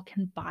people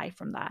can buy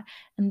from that.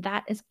 And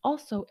that is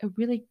also a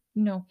really,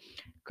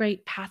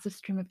 great passive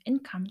stream of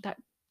income that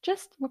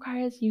just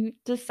requires you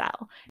to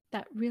sell,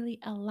 that really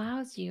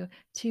allows you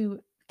to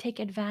take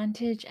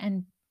advantage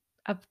and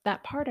of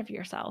that part of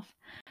yourself.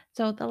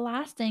 So the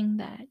last thing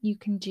that you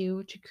can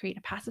do to create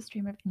a passive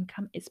stream of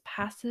income is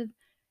passive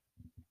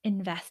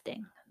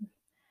investing.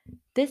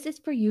 This is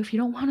for you if you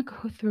don't want to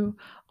go through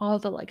all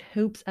the like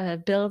hoops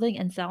of building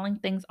and selling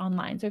things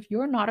online. So if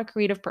you're not a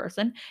creative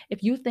person,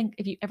 if you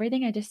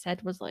everything I just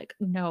said was like,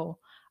 no,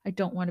 I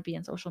don't want to be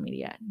in social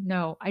media.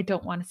 No, I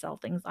don't want to sell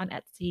things on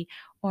Etsy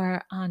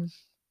or on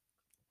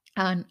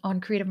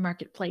Creative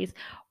Marketplace,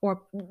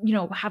 or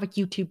have a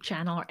YouTube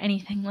channel or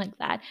anything like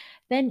that,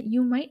 then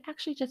you might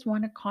actually just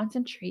want to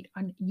concentrate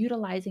on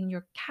utilizing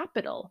your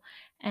capital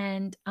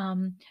and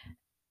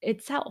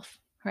itself,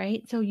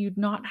 right? So you're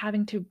not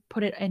having to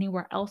put it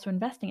anywhere else or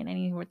investing in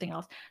anything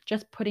else,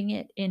 just putting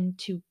it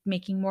into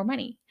making more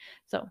money.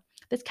 So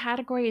this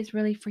category is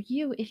really for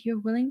you if you're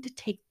willing to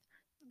take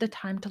the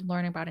time to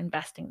learn about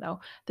investing, though,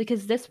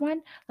 because this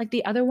one, like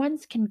the other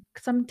ones, can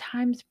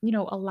sometimes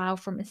allow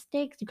for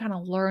mistakes. You kind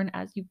of learn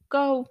as you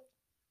go.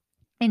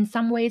 In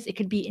some ways, it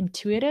could be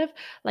intuitive.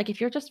 Like if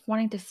you're just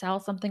wanting to sell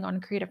something on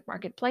Creative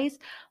Marketplace,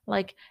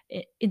 like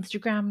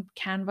Instagram,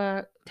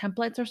 Canva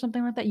templates or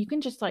something like that, you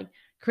can just like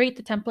create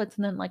the templates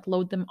and then like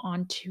load them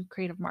onto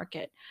Creative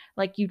Market.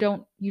 Like you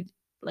don't, you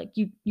like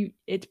you,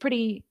 it's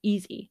pretty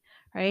easy,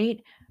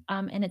 right?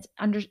 And it's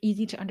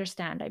easy to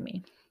understand, I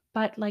mean.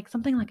 But like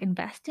something like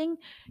investing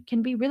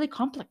can be really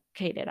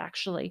complicated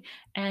actually.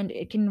 And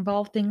it can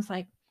involve things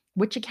like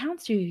which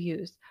accounts do you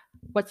use?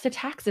 What's the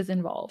taxes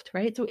involved,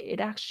 right? So it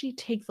actually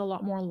takes a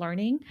lot more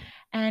learning.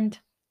 And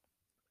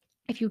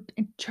if you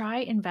try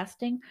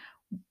investing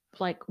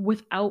like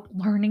without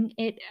learning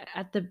it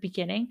at the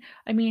beginning,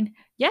 I mean,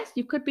 yes,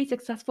 you could be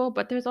successful,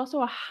 but there's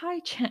also a high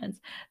chance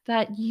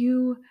that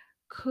you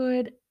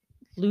could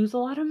lose a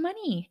lot of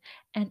money.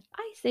 And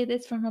I say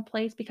this from a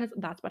place because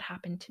that's what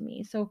happened to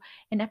me. So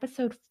in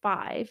episode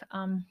 5,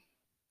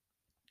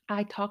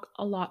 I talk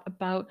a lot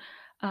about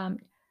um,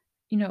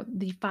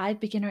 the 5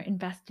 beginner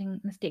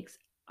investing mistakes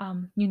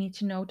you need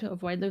to know to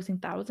avoid losing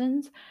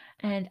thousands.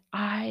 And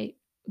I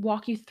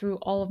walk you through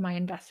all of my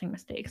investing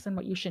mistakes and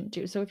what you shouldn't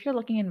do. So if you're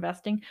looking at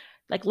investing,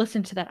 like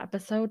listen to that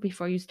episode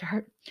before you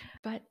start.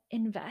 But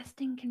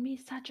investing can be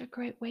such a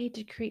great way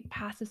to create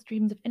passive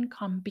streams of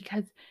income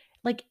because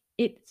like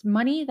it's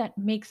money that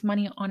makes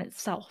money on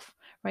itself,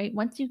 right?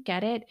 Once you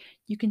get it,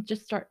 you can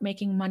just start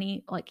making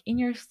money like in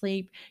your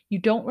sleep. You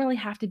don't really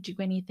have to do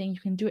anything. You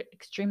can do it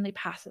extremely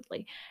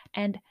passively.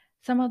 And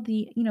some of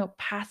the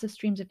passive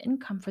streams of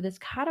income for this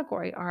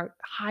category are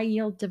high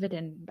yield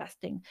dividend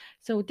investing.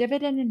 So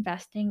dividend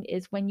investing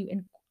is when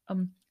you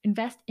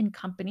invest in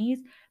companies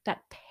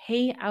that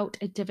pay out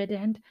a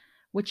dividend,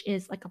 which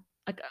is like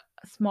a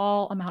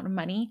small amount of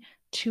money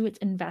to its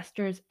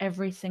investors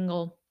every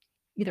single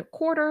either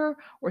quarter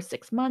or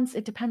 6 months.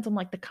 It depends on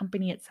like the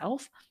company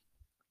itself.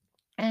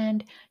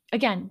 And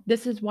again,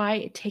 this is why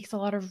it takes a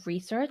lot of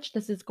research.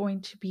 This is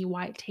going to be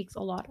why it takes a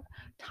lot of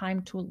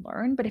time to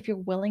learn. But if you're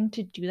willing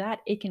to do that,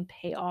 it can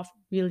pay off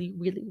really,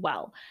 really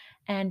well.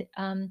 And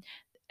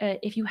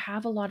if you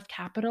have a lot of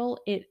capital,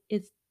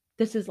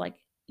 this is like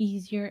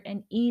easier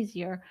and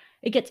easier.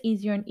 It gets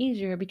easier and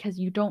easier because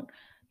you don't,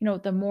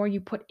 the more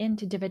you put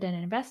into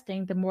dividend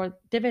investing, the more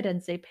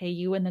dividends they pay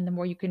you, and then the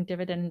more you can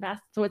dividend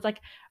invest. So it's like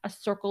a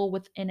circle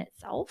within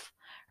itself,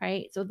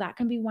 right? So that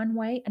can be one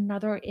way.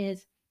 Another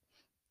is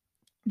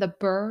the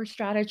BRRRR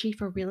strategy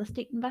for real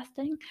estate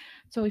investing.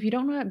 So if you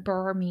don't know what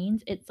BRRRR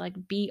means, it's like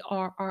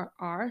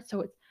BRRR.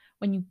 So it's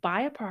when you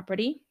buy a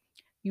property,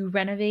 you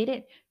renovate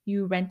it,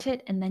 you rent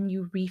it, and then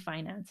you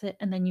refinance it,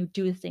 and then you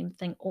do the same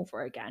thing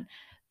over again.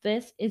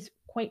 This is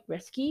quite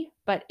risky,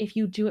 but if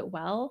you do it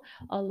well,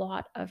 a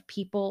lot of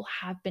people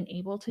have been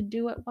able to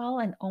do it well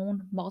and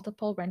own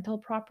multiple rental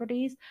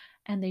properties,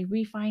 and they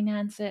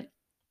refinance it.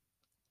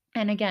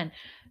 And again,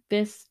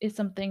 this is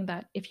something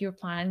that if you're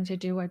planning to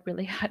do, I'd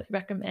really highly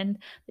recommend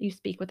that you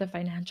speak with a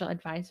financial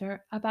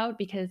advisor about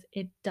because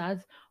it does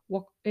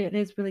work. It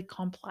is really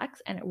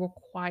complex and it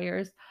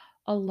requires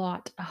a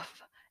lot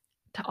of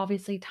to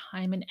obviously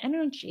time and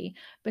energy,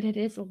 but it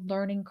is a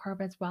learning curve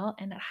as well,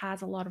 and it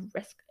has a lot of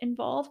risk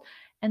involved.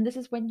 And this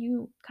is when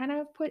you kind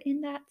of put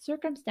in that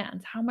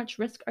circumstance. How much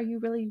risk are you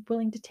really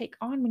willing to take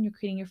on when you're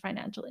creating your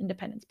financial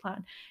independence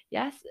plan?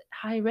 Yes,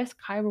 high risk,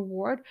 high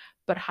reward,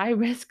 but high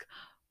risk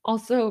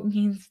also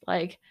means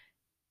like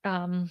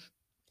um,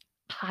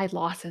 high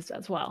losses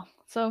as well.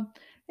 So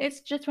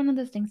it's just one of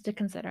those things to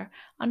consider.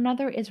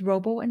 Another is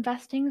robo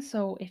investing.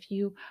 So if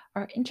you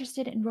are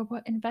interested in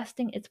robo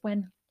investing, it's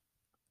when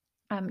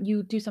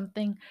you do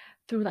something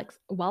through like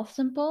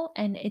Wealthsimple,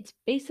 and it's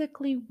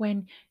basically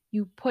when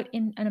you put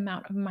in an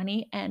amount of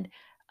money and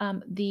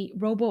the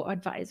robo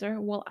advisor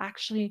will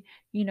actually,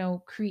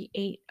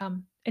 create,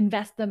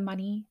 invest the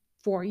money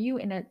for you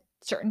in a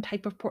certain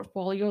type of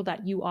portfolio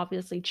that you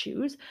obviously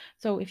choose.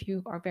 So if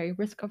you are very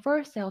risk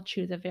averse, they'll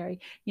choose a very,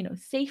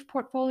 safe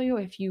portfolio.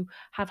 If you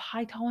have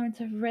high tolerance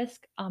of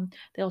risk,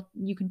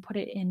 you can put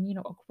it in,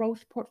 a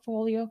growth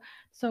portfolio.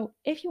 So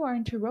if you are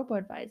into robo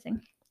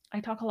advising, I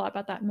talk a lot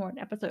about that more in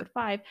episode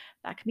 5.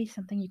 That could be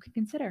something you could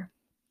consider.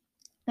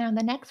 Now,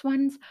 the next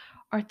ones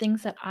are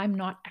things that I'm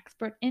not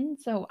expert in,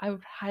 so I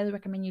would highly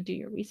recommend you do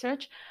your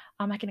research.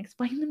 I can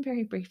explain them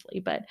very briefly,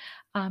 but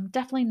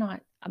definitely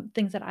not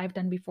things that I've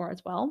done before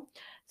as well.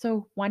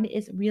 So, one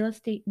is real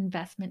estate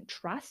investment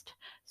trust.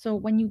 So,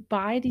 when you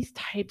buy these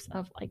types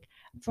of, like,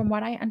 from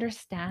what I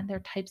understand, they're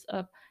types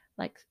of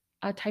like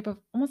a type of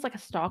almost like a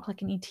stock,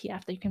 like an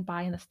ETF that you can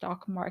buy in the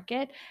stock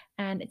market.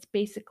 And it's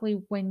basically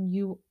when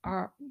you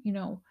are,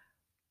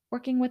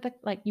 working with a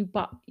like you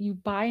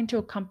buy into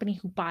a company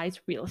who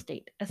buys real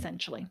estate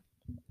essentially.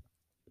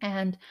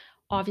 And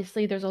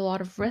obviously there's a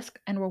lot of risk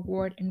and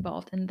reward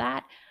involved in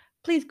that.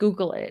 Please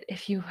Google it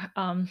if you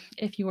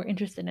are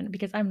interested in it,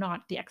 because I'm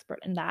not the expert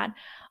in that.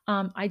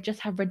 I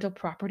just have rental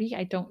property.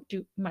 I don't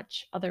do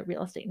much other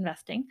real estate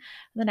investing.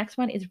 The next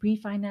one is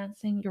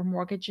refinancing your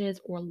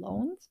mortgages or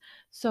loans.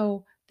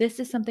 So this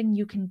is something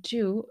you can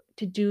do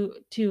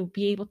to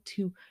be able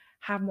to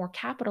have more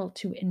capital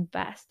to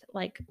invest,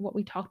 like what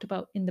we talked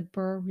about in the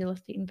Burr real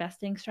estate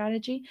investing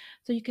strategy.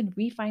 So you can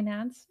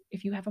refinance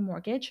if you have a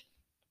mortgage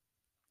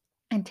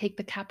and take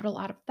the capital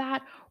out of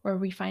that, or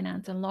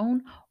refinance a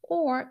loan.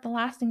 Or the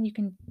last thing you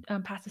can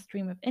pass a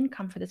stream of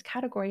income for this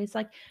category is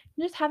like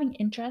just having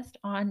interest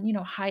on,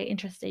 high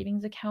interest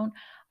savings account.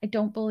 I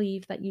don't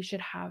believe that you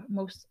should have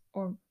most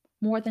or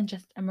more than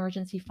just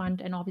emergency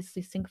fund and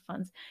obviously sync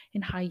funds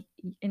in high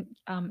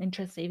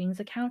interest savings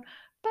account.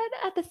 But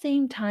at the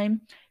same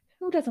time,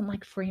 who doesn't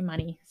like free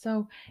money?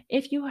 So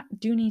if you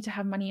do need to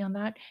have money on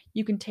that,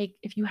 you can take,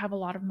 if you have a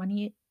lot of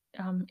money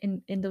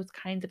in those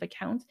kinds of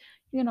accounts,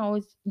 you can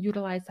always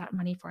utilize that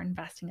money for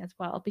investing as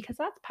well, because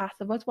that's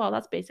passive as well.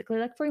 That's basically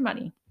like free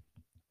money.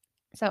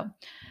 So,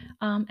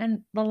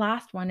 and the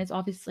last one is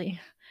obviously,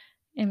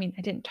 I mean,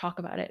 I didn't talk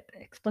about it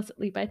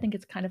explicitly, but I think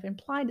it's kind of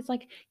implied. It's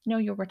like,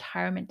 your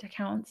retirement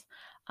accounts.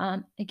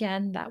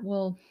 Again, that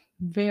will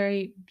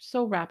vary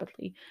so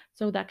rapidly.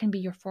 So that can be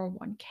your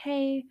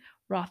 401k,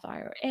 Roth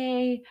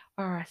IRA,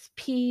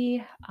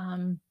 RSP,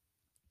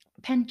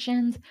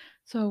 pensions.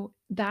 So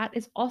that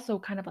is also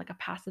kind of like a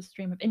passive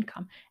stream of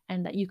income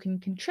and that you can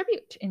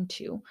contribute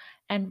into.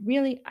 And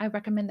really, I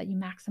recommend that you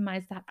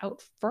maximize that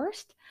out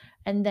first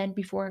and then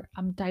before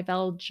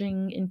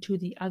divulging into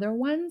the other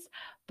ones.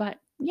 But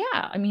yeah,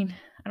 I mean,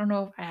 I don't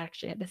know if I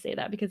actually had to say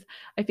that because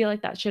I feel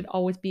like that should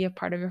always be a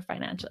part of your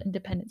financial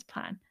independence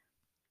plan.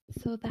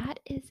 So that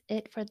is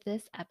it for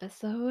this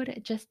episode.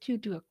 Just to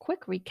do a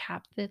quick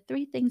recap, the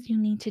three things you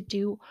need to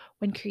do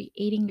when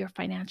creating your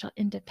financial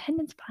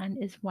independence plan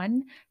is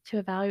one, to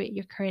evaluate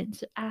your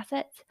current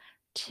assets,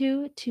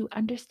 two, to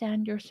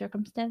understand your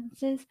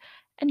circumstances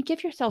and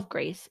give yourself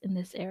grace in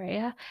this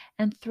area,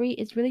 and three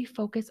is really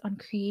focus on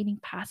creating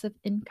passive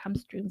income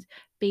streams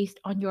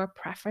based on your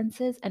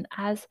preferences. And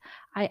as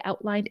I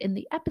outlined in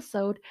the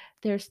episode,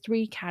 there's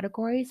three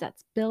categories: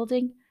 that's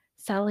building,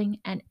 selling,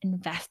 and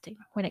investing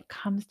when it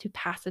comes to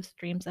passive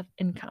streams of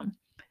income.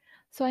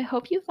 So I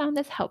hope you found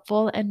this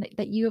helpful and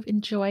that you have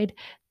enjoyed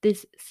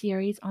this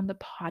series on the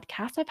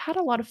podcast. I've had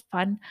a lot of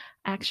fun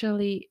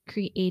actually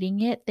creating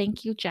it.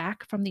 Thank you,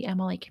 Jack, from the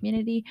MLA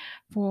community,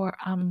 for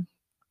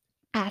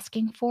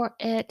asking for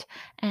it.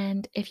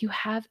 And if you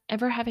have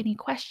any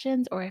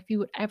questions, or if you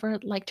would ever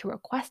like to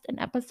request an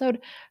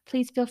episode,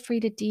 please feel free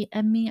to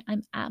DM me.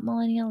 I'm at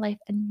Millennial Life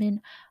Admin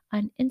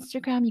on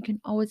Instagram. You can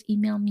always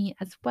email me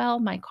as well.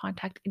 My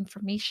contact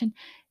information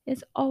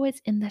is always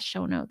in the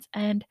show notes.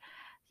 And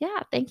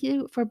yeah, thank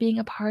you for being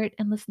a part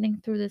and listening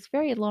through this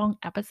very long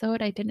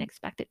episode. I didn't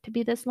expect it to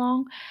be this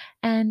long.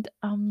 And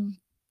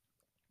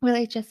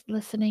really just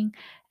listening,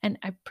 and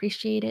I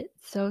appreciate it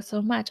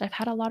so much. I've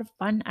had a lot of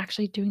fun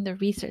actually doing the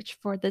research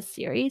for this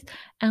series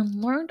and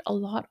learned a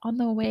lot on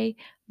the way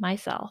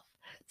myself.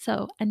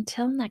 So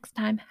until next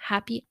time,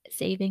 happy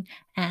saving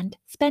and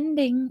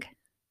spending.